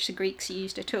of which the Greeks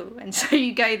used at all. And so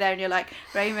you go there and you're like,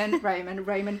 Roman,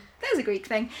 there's a Greek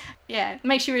thing. Yeah, it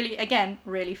makes you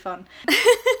really fun.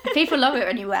 People love it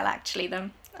when you actually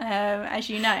them, as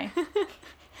you know.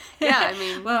 Yeah, I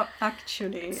mean... Well,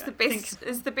 actually... It's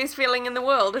the best feeling in the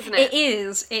world, isn't it?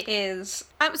 It is.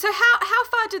 So how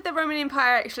far did the Roman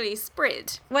Empire actually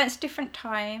spread? Well, it's different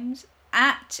times.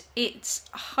 at its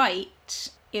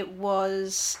height, it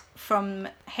was from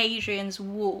Hadrian's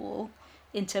Wall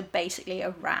into basically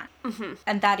a rat.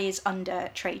 And that is under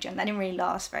Trajan. That didn't really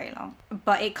last very long.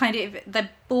 But it kind of, the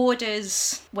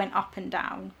borders went up and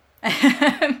down.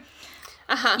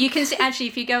 You can see, actually,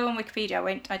 if you go on Wikipedia,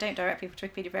 I don't direct people to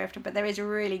Wikipedia very often, but there is a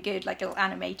really good, like, little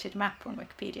animated map on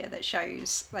Wikipedia that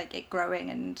shows, like, it growing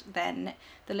and then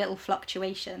the little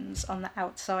fluctuations on the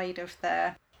outside of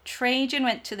the... Trajan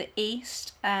went to the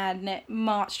east and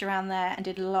marched around there and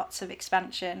did lots of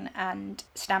expansion and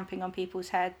stamping on people's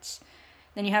heads.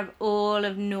 Then you have all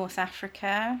of North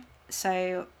Africa,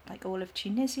 so like all of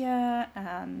Tunisia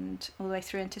and all the way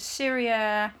through into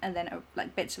Syria, and then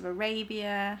like bits of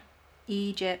Arabia,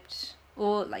 Egypt,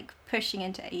 or like pushing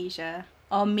into Asia.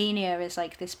 Armenia is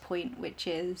like this point which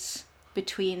is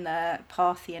between the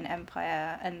Parthian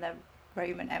Empire and the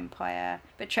Roman Empire.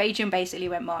 But Trajan basically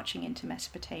went marching into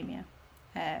Mesopotamia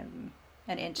and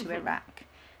into Iraq.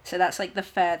 So that's like the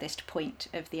furthest point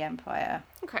of the empire.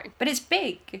 Okay. But it's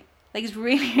big. Like, it's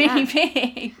really, really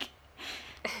big.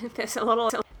 There's a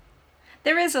lot of...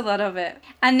 There is a lot of it.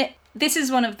 And this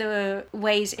is one of the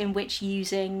ways in which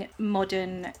using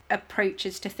modern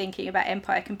approaches to thinking about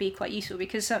empire can be quite useful,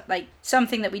 because like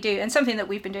something that we do, and something that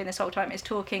we've been doing this whole time, is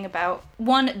talking about,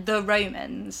 one, the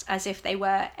Romans as if they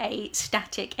were a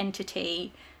static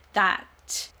entity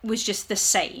that was just the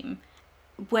same.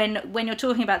 When you're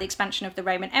talking about the expansion of the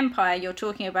Roman Empire, you're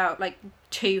talking about like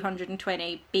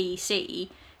 220 BC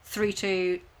through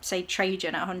to, say,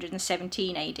 Trajan at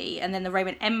 117 AD, and then the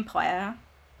Roman Empire,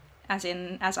 as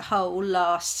a whole,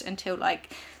 lasts until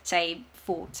like say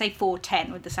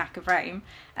 410 with the sack of Rome,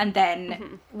 and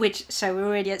then so we're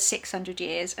already at 600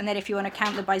 years, and then if you want to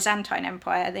count the Byzantine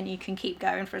Empire, then you can keep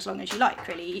going for as long as you like,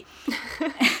 really.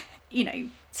 You know,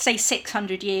 say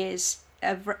 600 years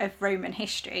of Roman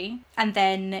history, and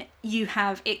then you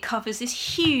have, it covers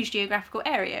this huge geographical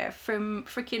area from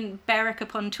freaking Berwick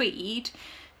upon Tweed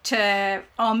to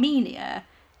Armenia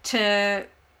to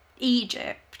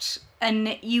Egypt,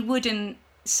 and you wouldn't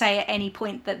say at any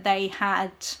point that they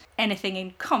had anything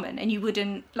in common, and you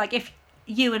wouldn't, like, if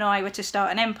you and I were to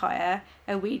start an empire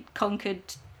and we conquered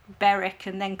Berwick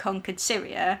and then conquered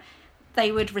Syria,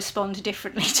 they would respond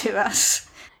differently to us.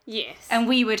 Yes. And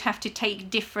we would have to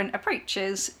take different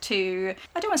approaches to,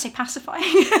 I don't want to say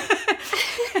pacifying,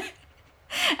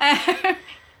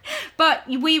 but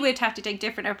we would have to take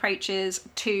different approaches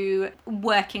to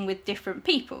working with different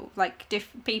people, like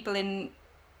people in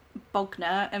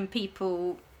Bognor and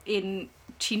people in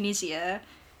Tunisia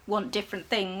want different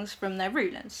things from their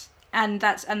rulers. And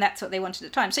that's what they wanted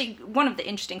at the time. So one of the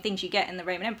interesting things you get in the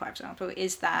Roman Empire, for example,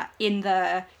 is that in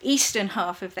the eastern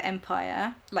half of the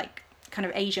empire, like kind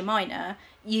of Asia Minor,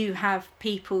 you have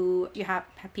people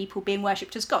being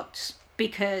worshipped as gods,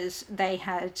 because they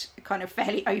had a kind of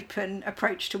fairly open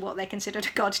approach to what they considered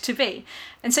a god to be.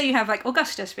 And so you have like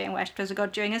Augustus being worshipped as a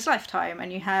god during his lifetime,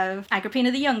 and you have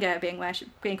Agrippina the Younger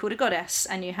being called a goddess,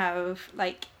 and you have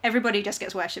like everybody just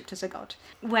gets worshipped as a god.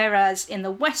 Whereas in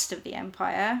the west of the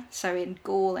empire, so in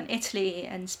Gaul and Italy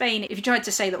and Spain, if you tried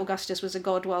to say that Augustus was a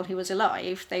god while he was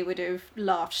alive, they would have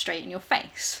laughed straight in your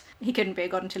face. He couldn't be a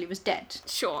god until he was dead.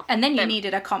 Sure. And then you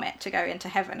needed a comet to go into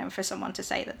heaven, and for someone to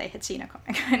say that they had seen a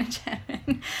comet go into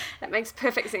heaven. That makes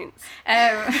perfect sense.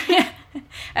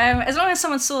 As long as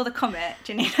someone saw the comet,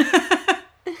 Janina.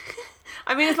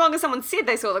 I mean, as long as someone said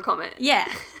they saw the comet. Yeah.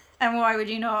 And why would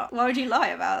you lie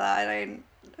about that? I don't...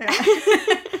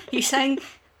 You saying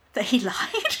that he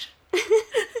lied?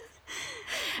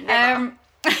 Never.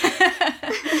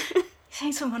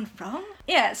 Saying someone wrong?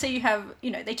 Yeah, so you have,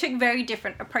 they took very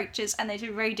different approaches, and they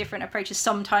took very different approaches.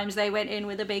 Sometimes they went in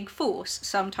with a big force.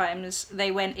 Sometimes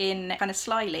they went in kind of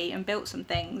slyly and built some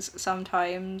things.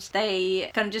 Sometimes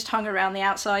they kind of just hung around the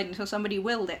outside until somebody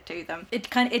willed it to them.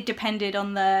 It depended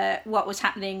on what was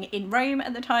happening in Rome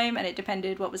at the time, and it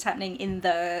depended what was happening in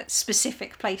the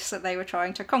specific place that they were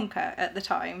trying to conquer at the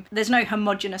time. There's no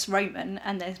homogenous Roman,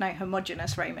 and there's no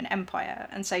homogenous Roman Empire.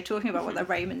 And so talking about what the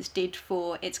Romans did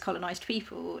for its colonized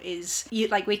people is,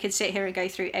 we could sit here and go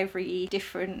through every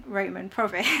different Roman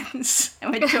province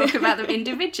and we'd talk about them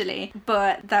individually,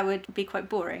 but that would be quite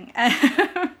boring.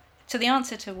 So the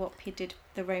answer to what did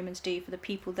the Romans do for the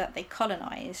people that they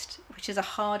colonized, which is a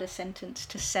harder sentence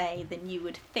to say than you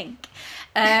would think,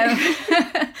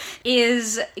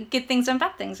 is good things and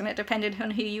bad things, and it depended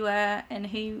on who you were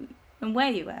and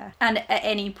where you were. And at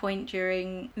any point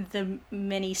during the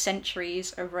many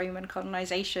centuries of Roman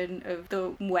colonization of the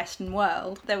Western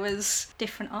world, there was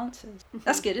different answers.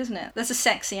 That's good, isn't it? That's a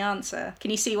sexy answer. Can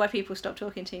you see why people stop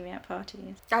talking to me at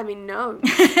parties? I mean, no.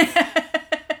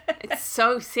 It's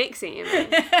so sexy. I mean.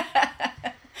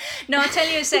 No, I'll tell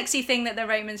you a sexy thing that the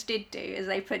Romans did do is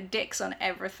they put dicks on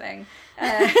everything.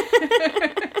 I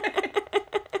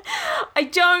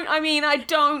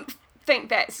don't think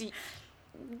that's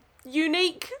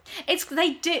unique.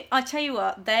 They do. I tell you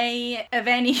what, I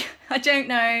don't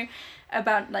know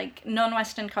about like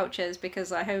non-Western cultures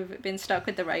because I have been stuck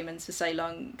with the Romans for so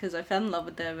long because I fell in love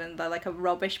with them and they're like a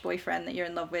rubbish boyfriend that you're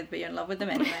in love with, but you're in love with them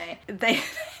anyway. They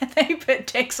put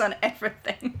dicks on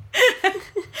everything.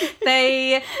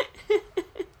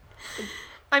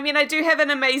 I do have an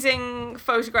amazing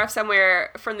photograph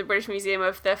somewhere from the British Museum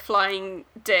of the flying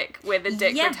dick with a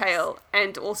dick for tail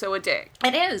and also a dick.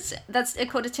 It is. That's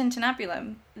called a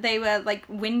tintinnabulum. They were like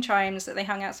wind chimes that they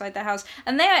hung outside their house,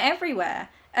 and they are everywhere.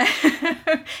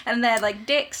 And they're like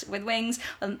dicks with wings.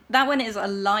 That one is a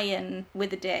lion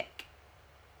with a dick.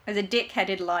 It's a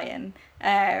dick-headed lion.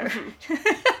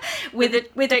 with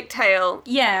a dick tail.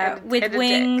 Yeah, with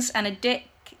wings and a dick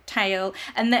tail,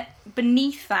 and that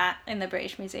beneath that in the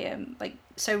British Museum, like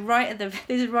so this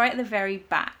is right at the very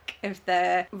back of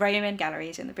the Roman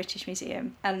galleries in the British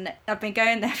Museum, and I've been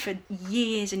going there for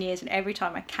years and years, and every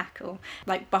time I cackle,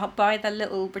 like by the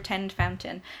little pretend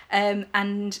fountain,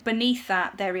 and beneath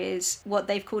that there is what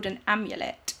they've called an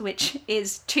amulet, which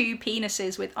is two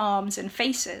penises with arms and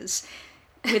faces,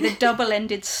 with a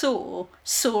double-ended saw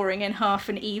sawing in half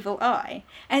an evil eye,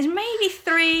 and it's maybe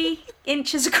 3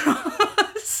 inches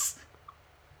across.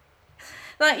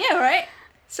 Like, yeah, right?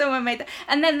 Someone made that.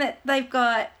 And then they've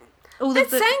got all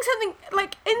It's saying something,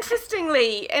 like,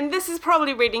 interestingly, and this is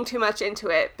probably reading too much into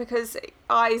it, because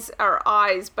eyes are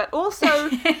eyes, but also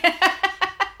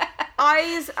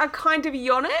eyes are kind of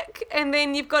yonic, and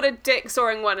then you've got a dick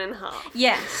sawing one in half.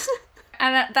 Yes.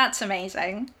 And that's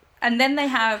amazing. And then they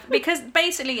have, because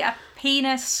basically a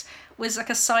penis was like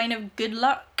a sign of good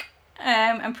luck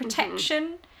and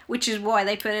protection, which is why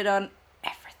they put it on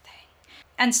everything.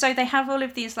 And so they have all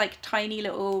of these like tiny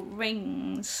little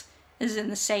rings is in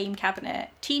the same cabinet.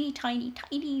 Teeny tiny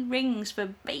rings for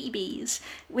babies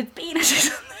with penises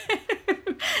on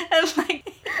them. And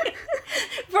like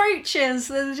brooches,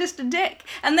 there's just a dick.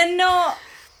 And they're not...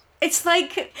 It's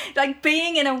like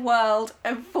being in a world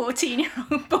of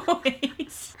 14-year-old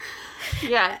boys.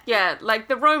 Yeah, like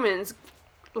the Romans,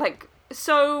 like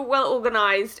so well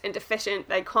organised and efficient,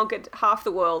 they conquered half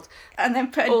the world. And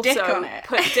then put a dick on it.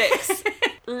 Put dicks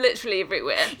literally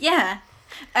everywhere. Yeah.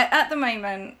 At the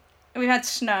moment, we've had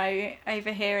snow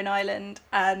over here in Ireland,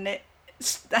 and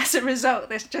as a result,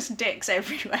 there's just dicks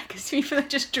everywhere because people are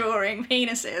just drawing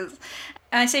penises.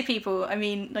 And I say people, I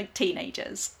mean like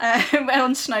teenagers.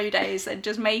 On snow days, they're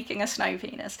just making a snow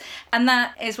penis, and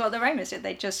that is what the Romans did.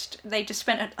 They just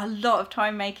spent a lot of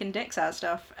time making dicks out of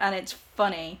stuff, and it's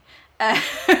funny.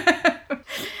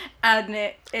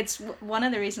 And it's one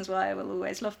of the reasons why I will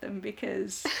always love them,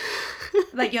 because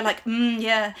like you're like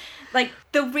yeah, like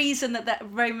the reason that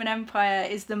Roman Empire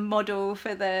is the model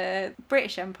for the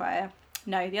British Empire.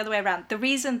 No, the other way around. The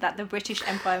reason that the British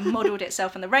Empire modelled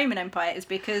itself on the Roman Empire is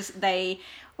because they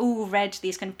all read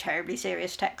these kind of terribly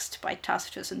serious texts by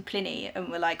Tacitus and Pliny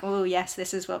and were like, oh yes,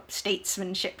 this is what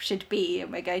statesmanship should be,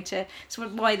 and we're going to... So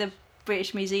why the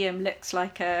British Museum looks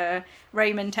like a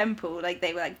Roman temple. Like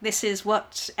they were like, this is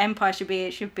what empire should be.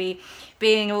 It should be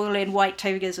being all in white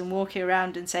togas and walking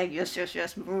around and saying yes,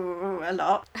 a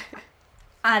lot.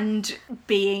 And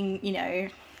being,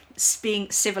 being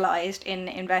civilized in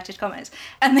inverted commas,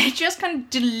 and they just kind of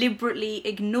deliberately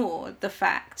ignore the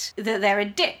fact that there are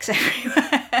dicks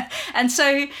everywhere. And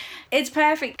so it's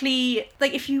perfectly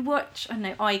like if you watch, I don't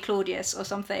know, I Claudius or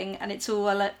something, and it's all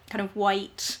kind of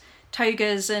white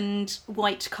togas and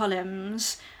white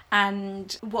columns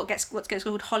and what gets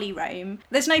called Holy Rome.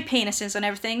 There's no penises on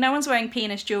everything. No one's wearing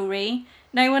penis jewelry.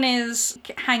 No one is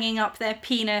hanging up their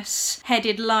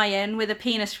penis-headed lion with a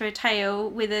penis for a tail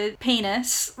with a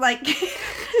penis. Like,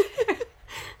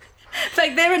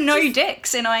 like there are no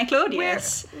dicks in I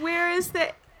Claudius. Where is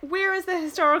the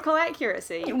historical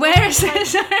accuracy? Where is the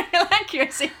historical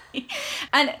accuracy?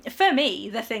 And for me,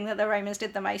 the thing that the Romans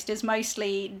did the most is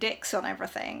mostly dicks on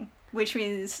everything, which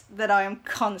means that I am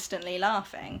constantly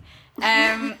laughing.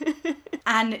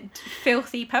 And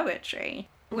filthy poetry,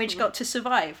 which got to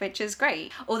survive, which is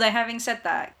great. Although having said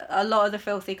that, a lot of the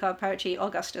filthy card poetry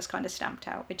Augustus kind of stamped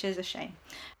out, which is a shame.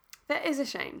 That is a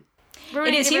shame.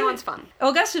 Ruining everyone's fun.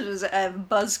 Augustus was a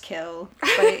buzzkill.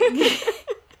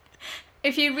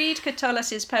 If you read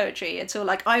Catullus's poetry, it's all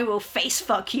like, I will face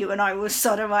fuck you and I will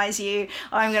sodomize you.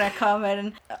 I'm going to come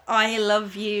and I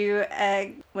love you,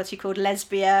 what's he called,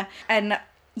 lesbia, and,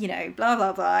 blah,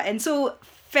 blah, blah. And it's all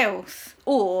filth,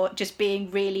 or just being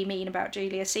really mean about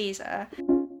Julius Caesar.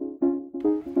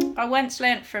 I once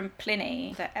learnt from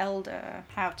Pliny the Elder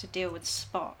how to deal with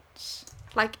spots.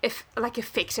 Like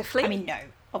effectively? I mean, no,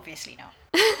 obviously not.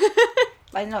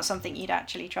 Like, not something you'd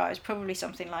actually try. It's probably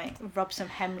something like rub some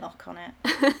hemlock on it.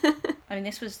 I mean,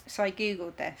 so I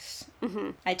googled this.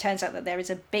 Mm-hmm. It turns out that there is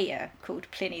a beer called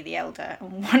Pliny the Elder,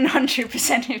 and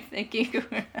 100% of the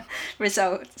Google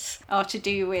results are to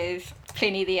do with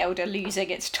Pliny the Elder losing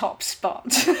its top spot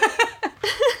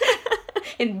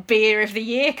in Beer of the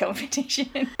Year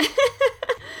competition.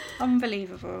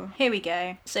 Unbelievable. Here we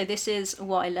go. So this is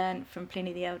what I learned from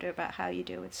Pliny the Elder about how you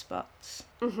deal with spots.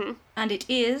 Mm-hmm. And it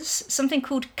is something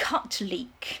called cut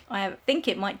leek. I think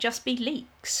it might just be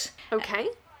leeks. Okay.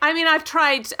 I mean, I've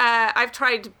tried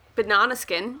banana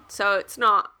skin, so it's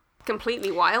not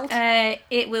completely wild.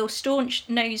 It will staunch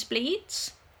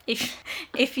nosebleeds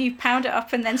if you pound it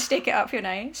up and then stick it up your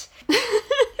nose.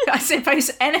 I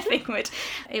suppose anything would.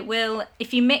 It will,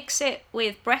 if you mix it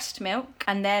with breast milk,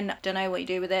 and then, don't know what you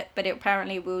do with it, but it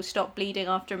apparently will stop bleeding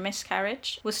after a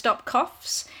miscarriage, will stop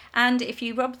coughs, and if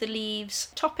you rub the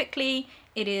leaves topically,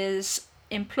 it is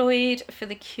employed for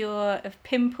the cure of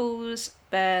pimples,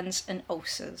 burns, and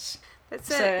ulcers.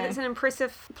 It's an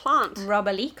impressive plant. Rub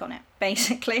a leek on it,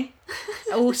 basically.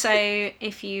 Also,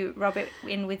 if you rub it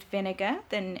in with vinegar,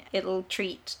 then it'll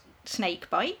treat snake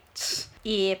bites,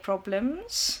 ear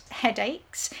problems,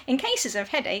 headaches. In cases of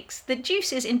headaches, the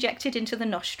juice is injected into the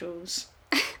nostrils.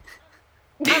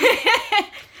 I'm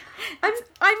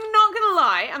not gonna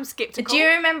lie, I'm sceptical. Do you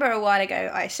remember a while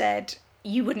ago I said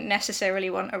you wouldn't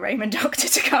necessarily want a Roman doctor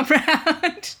to come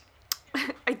round?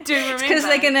 I do remember. Because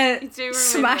they're gonna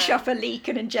smash up a leek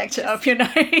and inject it up your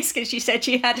nose because you said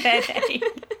you had headache.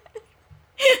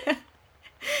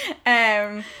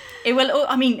 It will.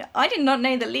 I mean, I did not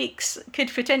know that leeks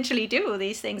could potentially do all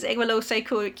these things. It will also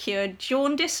cure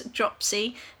jaundice,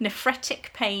 dropsy,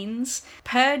 nephritic pains,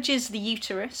 purges the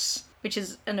uterus, which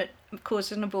is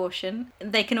cause an abortion.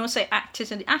 They can also act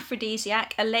as an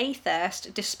aphrodisiac, allay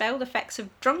thirst, dispel the effects of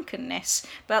drunkenness,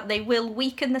 but they will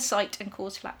weaken the sight and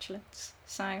cause flatulence.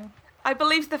 So I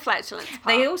believe the flatulence part.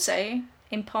 They also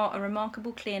impart a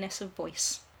remarkable clearness of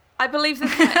voice. I believe the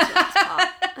flatulence part.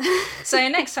 So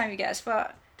next time you get a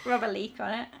spot, rub a leek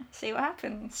on it, see what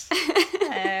happens.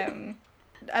 I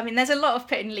mean, there's a lot of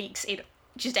putting leeks in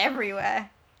just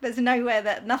everywhere. There's nothing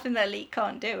that a leek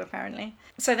can't do, apparently.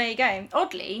 So there you go.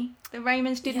 Oddly, the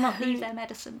Romans did not leave their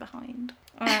medicine behind.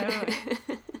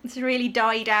 It's really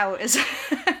died out as...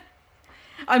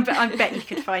 I bet you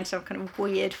could find some kind of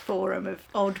weird forum of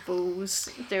oddballs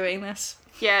doing this.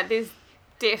 Yeah, there's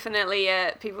definitely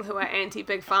people who are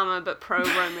anti-Big Pharma but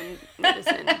pro-Roman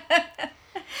medicine.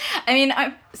 I mean,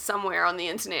 somewhere on the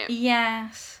internet.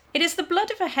 Yes. It is the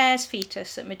blood of a hare's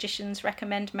fetus that magicians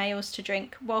recommend males to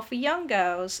drink, while for young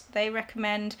girls, they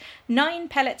recommend 9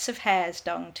 pellets of hare's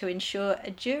dung to ensure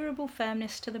a durable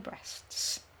firmness to the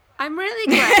breasts. I'm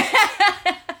really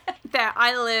glad that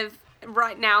I live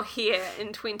right now here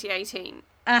in 2018.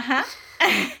 Uh-huh.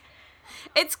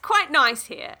 It's quite nice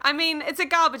here. I mean, it's a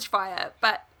garbage fire,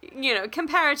 but, you know,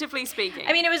 comparatively speaking.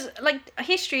 I mean, it was, like,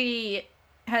 history...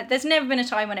 There's never been a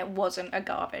time when it wasn't a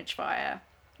garbage fire,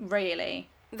 really.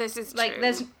 This is like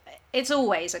true. It's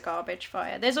always a garbage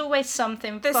fire. There's always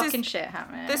something shit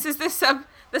happening. This is the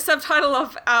subtitle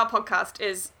of our podcast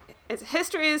is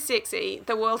history is sexy.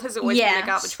 The world has always been a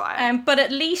garbage fire. But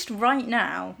at least right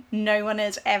now, no one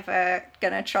is ever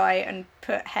gonna try and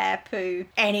put hair poo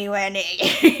anywhere near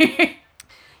you.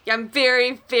 Yeah, I'm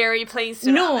very, very pleased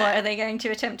about Nor that. are they going to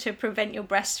attempt to prevent your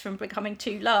breasts from becoming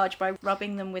too large by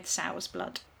rubbing them with sow's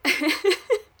blood.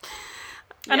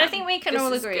 And I think we can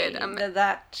all agree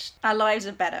that our lives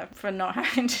are better for not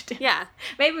having to do. Yeah.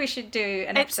 Maybe we should do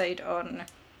an episode on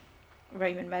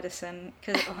Roman medicine,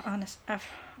 because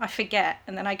I forget,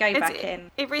 and then I go back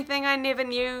in. Everything I never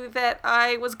knew that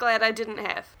I was glad I didn't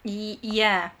have.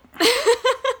 Yeah.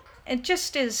 It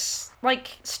just is,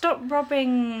 like, stop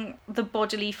rubbing the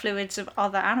bodily fluids of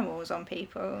other animals on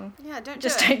people. Yeah, don't do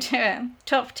it.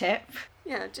 Top tip.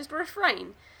 Yeah, just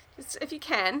refrain. Just, if you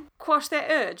can, quash that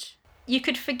urge. You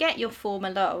could forget your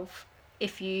former love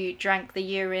if you drank the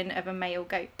urine of a male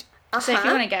goat. Uh-huh. So if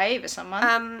you want to get over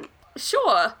someone...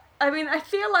 Sure. I mean, I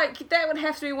feel like that would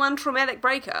have to be one traumatic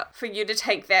breakup for you to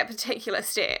take that particular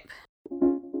step.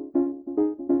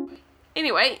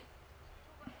 Anyway...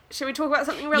 Should we talk about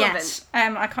something relevant? Yes.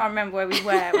 I can't remember where we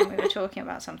were when we were talking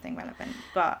about something relevant,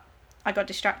 but I got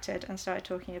distracted and started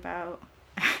talking about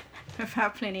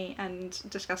Pliny and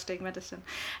disgusting medicine.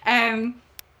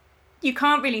 You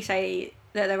can't really say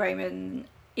that the Roman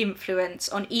influence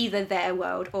on either their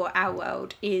world or our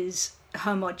world is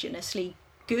homogeneously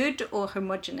good or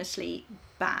homogeneously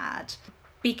bad.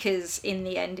 because in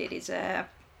the end it is a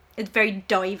very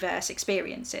diverse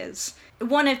experiences.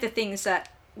 One of the things that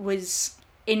was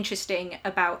interesting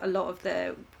about a lot of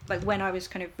the, like when I was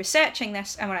kind of researching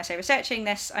this, and when I say researching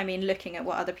this, I mean looking at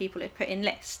what other people had put in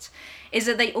lists, is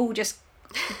that they all just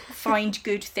find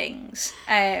good things.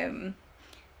 And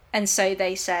so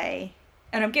they say,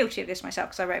 and I'm guilty of this myself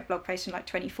because I wrote a blog post in like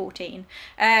 2014,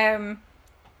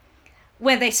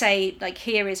 where they say, like,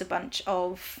 here is a bunch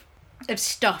of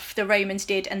stuff the Romans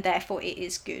did and therefore it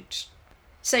is good.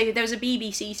 So there was a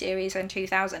BBC series in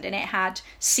 2000 and it had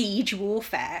siege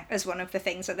warfare as one of the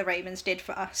things that the Romans did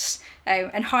for us,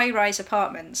 and high-rise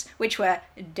apartments, which were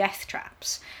death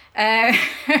traps.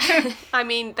 I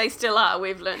mean, they still are,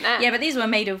 we've learned that. Yeah, but these were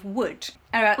made of wood,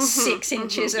 about 6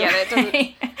 inches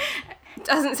away. Yeah, that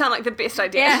doesn't sound like the best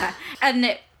idea. Yeah,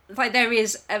 and like there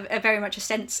is a very much a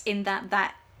sense in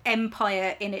that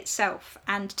empire in itself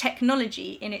and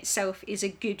technology in itself is a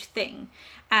good thing,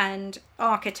 and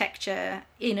architecture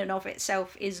in and of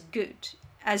itself is good,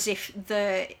 as if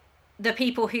the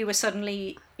people who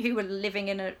were living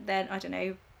in I don't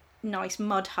know, nice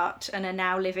mud hut and are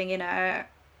now living in a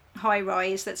high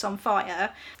rise that's on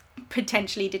fire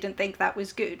potentially didn't think that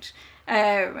was good,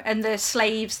 and the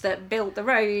slaves that built the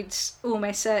roads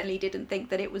almost certainly didn't think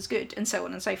that it was good, and so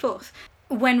on and so forth,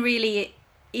 when really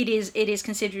it is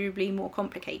considerably more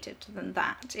complicated than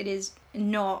that. It is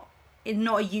not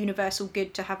a universal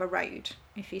good to have a road,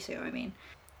 if you see what I mean.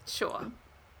 Sure.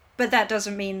 But that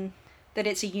doesn't mean that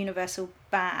it's a universal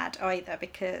bad either,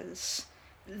 because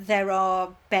there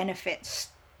are benefits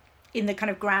in the kind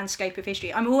of grand scope of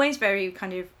history. I'm always very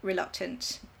kind of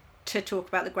reluctant to talk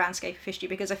about the grand scope of history,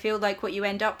 because I feel like what you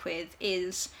end up with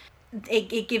is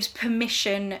it gives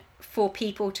permission for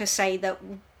people to say that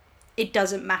it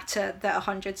doesn't matter that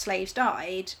 100 slaves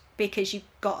died because you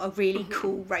got a really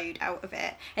cool road out of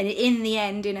it. And in the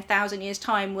end, in 1,000 years'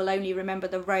 time, we'll only remember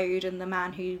the road and the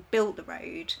man who built the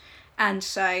road. And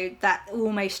so that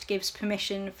almost gives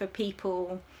permission for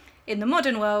people in the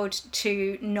modern world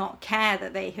to not care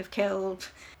that they have killed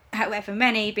however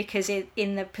many, because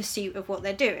in the pursuit of what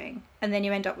they're doing. And then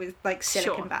you end up with like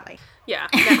Silicon Valley. Yeah,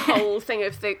 that whole thing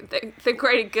of the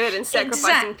greater good and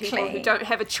sacrificing people who don't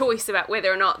have a choice about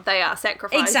whether or not they are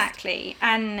sacrificed. Exactly.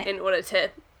 And in order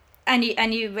to... And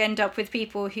you end up with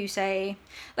people who say,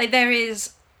 like, there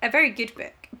is a very good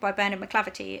book by Bernard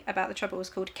McClaverty about the Troubles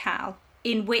called Cal,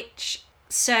 in which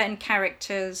certain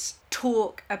characters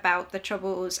talk about the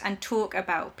Troubles and talk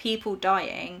about people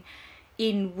dying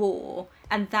in war,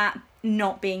 and that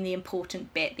not being the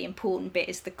important bit. The important bit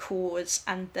is the cause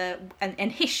and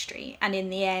and history, and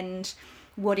in the end,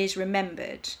 what is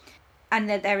remembered. And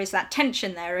that there is that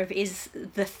tension there of, is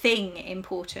the thing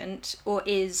important, or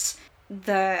is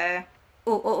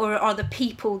or are the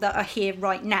people that are here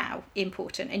right now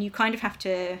important? And you kind of have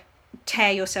to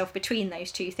tear yourself between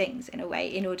those two things in a way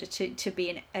in order to be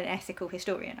an ethical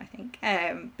historian, I think,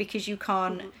 because you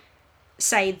can't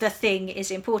say the thing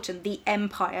is important. The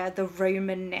empire, the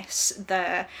Romanness,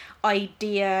 the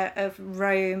idea of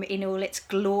Rome in all its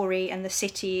glory and the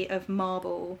city of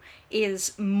marble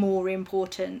is more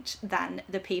important than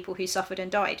the people who suffered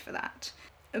and died for that.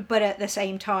 But at the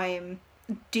same time,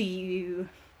 do you,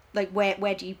 like,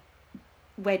 where do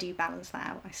you balance that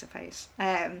out, I suppose?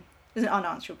 It's an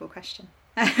unanswerable question.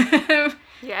 Yeah,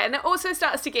 and it also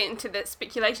starts to get into the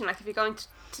speculation, like if you're going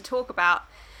to talk about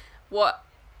what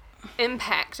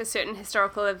impact a certain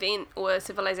historical event or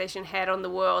civilization had on the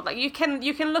world, like you can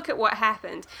look at what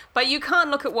happened, but you can't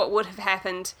look at what would have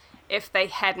happened if they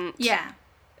hadn't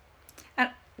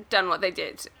done what they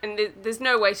did, and there's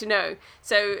no way to know.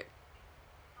 So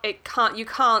you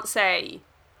can't say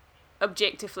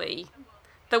objectively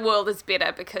the world is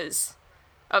better because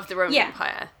of the Roman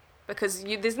Empire, because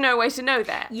there's no way to know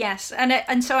that. Yes,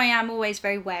 and so I am always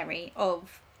very wary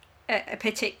of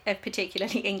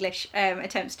particularly English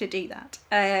attempts to do that,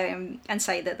 and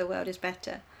say that the world is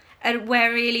better, and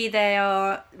where really they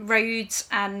are roads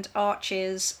and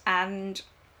arches and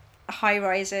high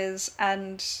rises,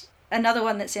 and another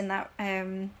one that's in that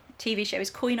TV show is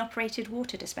coin-operated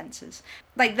water dispensers.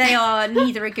 Like, they are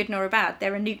neither a good nor a bad.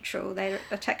 They're a neutral. They're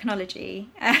a technology.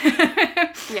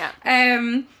 Yeah.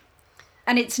 And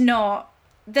it's not...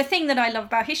 The thing that I love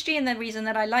about history, and the reason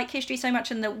that I like history so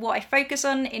much, and that what I focus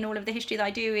on in all of the history that I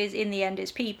do is, in the end,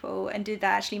 is people, and did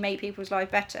that actually make people's life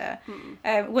better?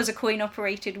 Was a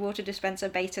coin-operated water dispenser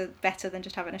better than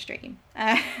just having a stream?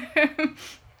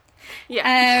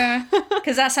 Yeah.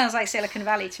 Because that sounds like Silicon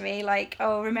Valley to me. Like,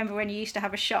 oh, remember when you used to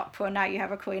have a shop? Well, now you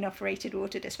have a coin-operated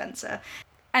water dispenser.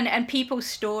 And people's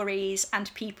stories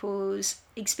and people's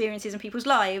experiences and people's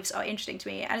lives are interesting to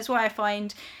me. And it's why I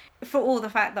find for all the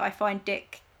fact that I find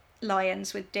dick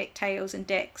lions with dick tails and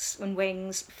dicks and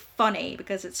wings funny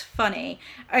because it's funny,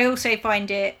 I also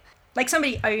find it like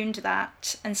somebody owned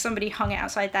that and somebody hung it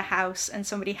outside their house and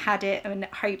somebody had it and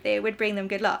hoped that it would bring them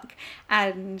good luck.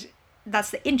 And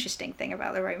that's the interesting thing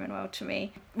about the Roman world to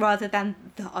me, rather than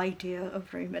the idea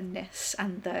of Romanness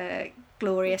and the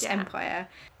glorious empire.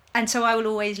 And so I will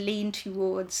always lean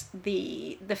towards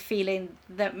the feeling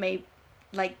that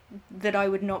that I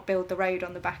would not build the road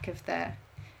on the back of the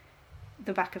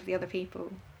back of the other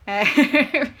people.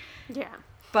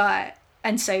 But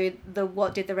and so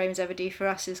what did the Romans ever do for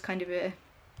us is kind of a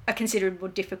considerably more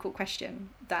difficult question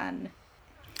than.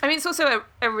 I mean, it's also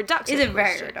a reductive question. It's a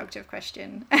very reductive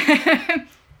question. I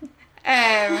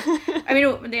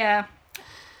mean, yeah.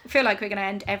 I feel like we're going to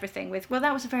end everything with, well,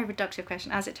 that was a very reductive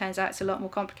question. As it turns out, it's a lot more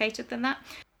complicated than that.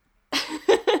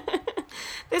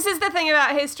 This is the thing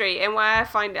about history and why I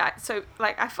find it so,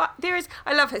 like, I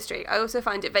love history. I also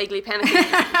find it vaguely panicky.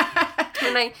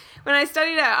 When I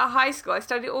studied at high school, I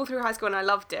studied all through high school and I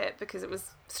loved it because it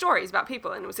was stories about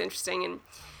people and it was interesting and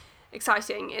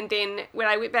exciting. And then when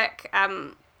I went back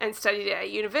and studied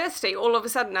at university, all of a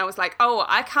sudden I was like, oh,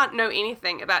 I can't know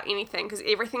anything about anything because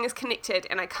everything is connected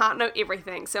and I can't know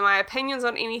everything. So my opinions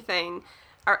on anything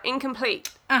are incomplete.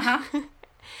 Uh-huh.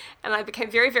 And I became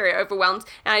very, very overwhelmed.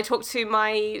 And I talked to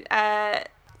my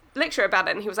lecturer about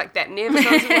it and he was like, that never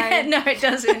goes away. No, it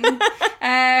doesn't.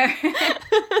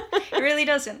 It really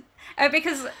doesn't.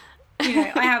 Because,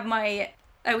 I have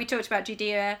we talked about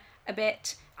Judea a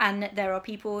bit. And there are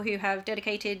people who have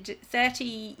dedicated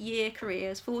 30-year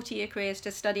careers, 40-year careers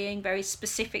to studying very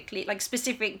specifically, like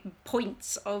specific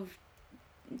points of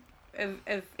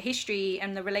history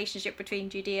and the relationship between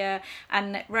Judea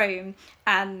and Rome,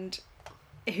 and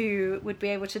who would be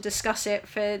able to discuss it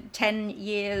for 10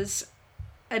 years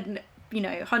and,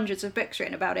 hundreds of books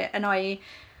written about it. And I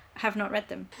have not read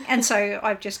them. And so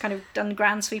I've just kind of done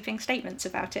grand sweeping statements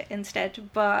about it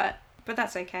instead. But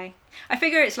that's okay. I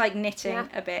figure it's like knitting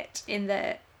a bit, in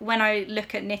that when I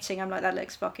look at knitting, I'm like, that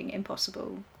looks fucking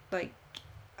impossible. Like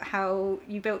how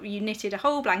you knitted a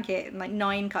whole blanket in like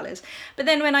 9 colours. But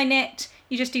then when I knit,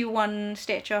 you just do one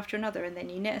stitch after another, and then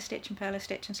you knit a stitch and purl a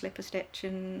stitch and slip a stitch,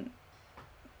 and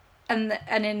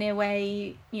in a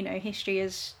way, history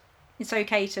it's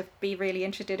okay to be really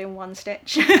interested in one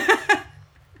stitch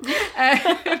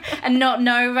and not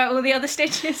know about all the other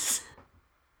stitches.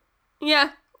 Yeah.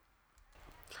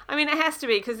 I mean, it has to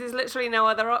be, because there's literally no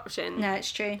other option. No, it's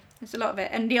true. There's a lot of it.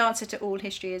 And the answer to all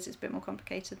history is it's a bit more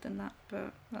complicated than that,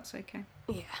 but that's okay.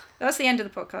 Yeah. That's the end of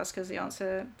the podcast, because the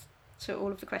answer to all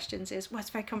of the questions is, well, it's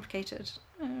very complicated.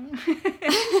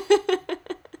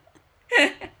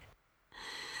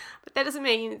 But that doesn't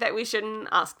mean that we shouldn't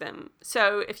ask them.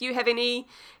 So if you have any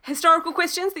historical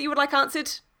questions that you would like answered,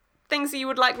 things that you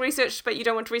would like researched but you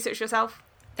don't want to research yourself,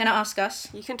 then ask us.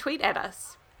 You can tweet at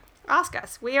us. Ask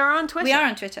us. We are on Twitter. We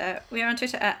are on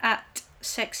Twitter at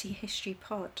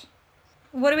 @SexyHistoryPod.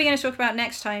 What are we going to talk about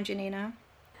next time, Janina?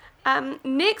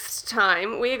 Next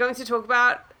time we are going to talk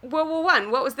about World War I.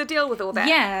 What was the deal with all that?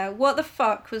 Yeah, what the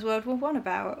fuck was World War I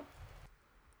about?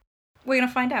 We're going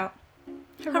to find out.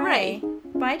 Hooray.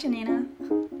 Bye, Janina.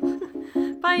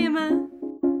 Bye, Emma.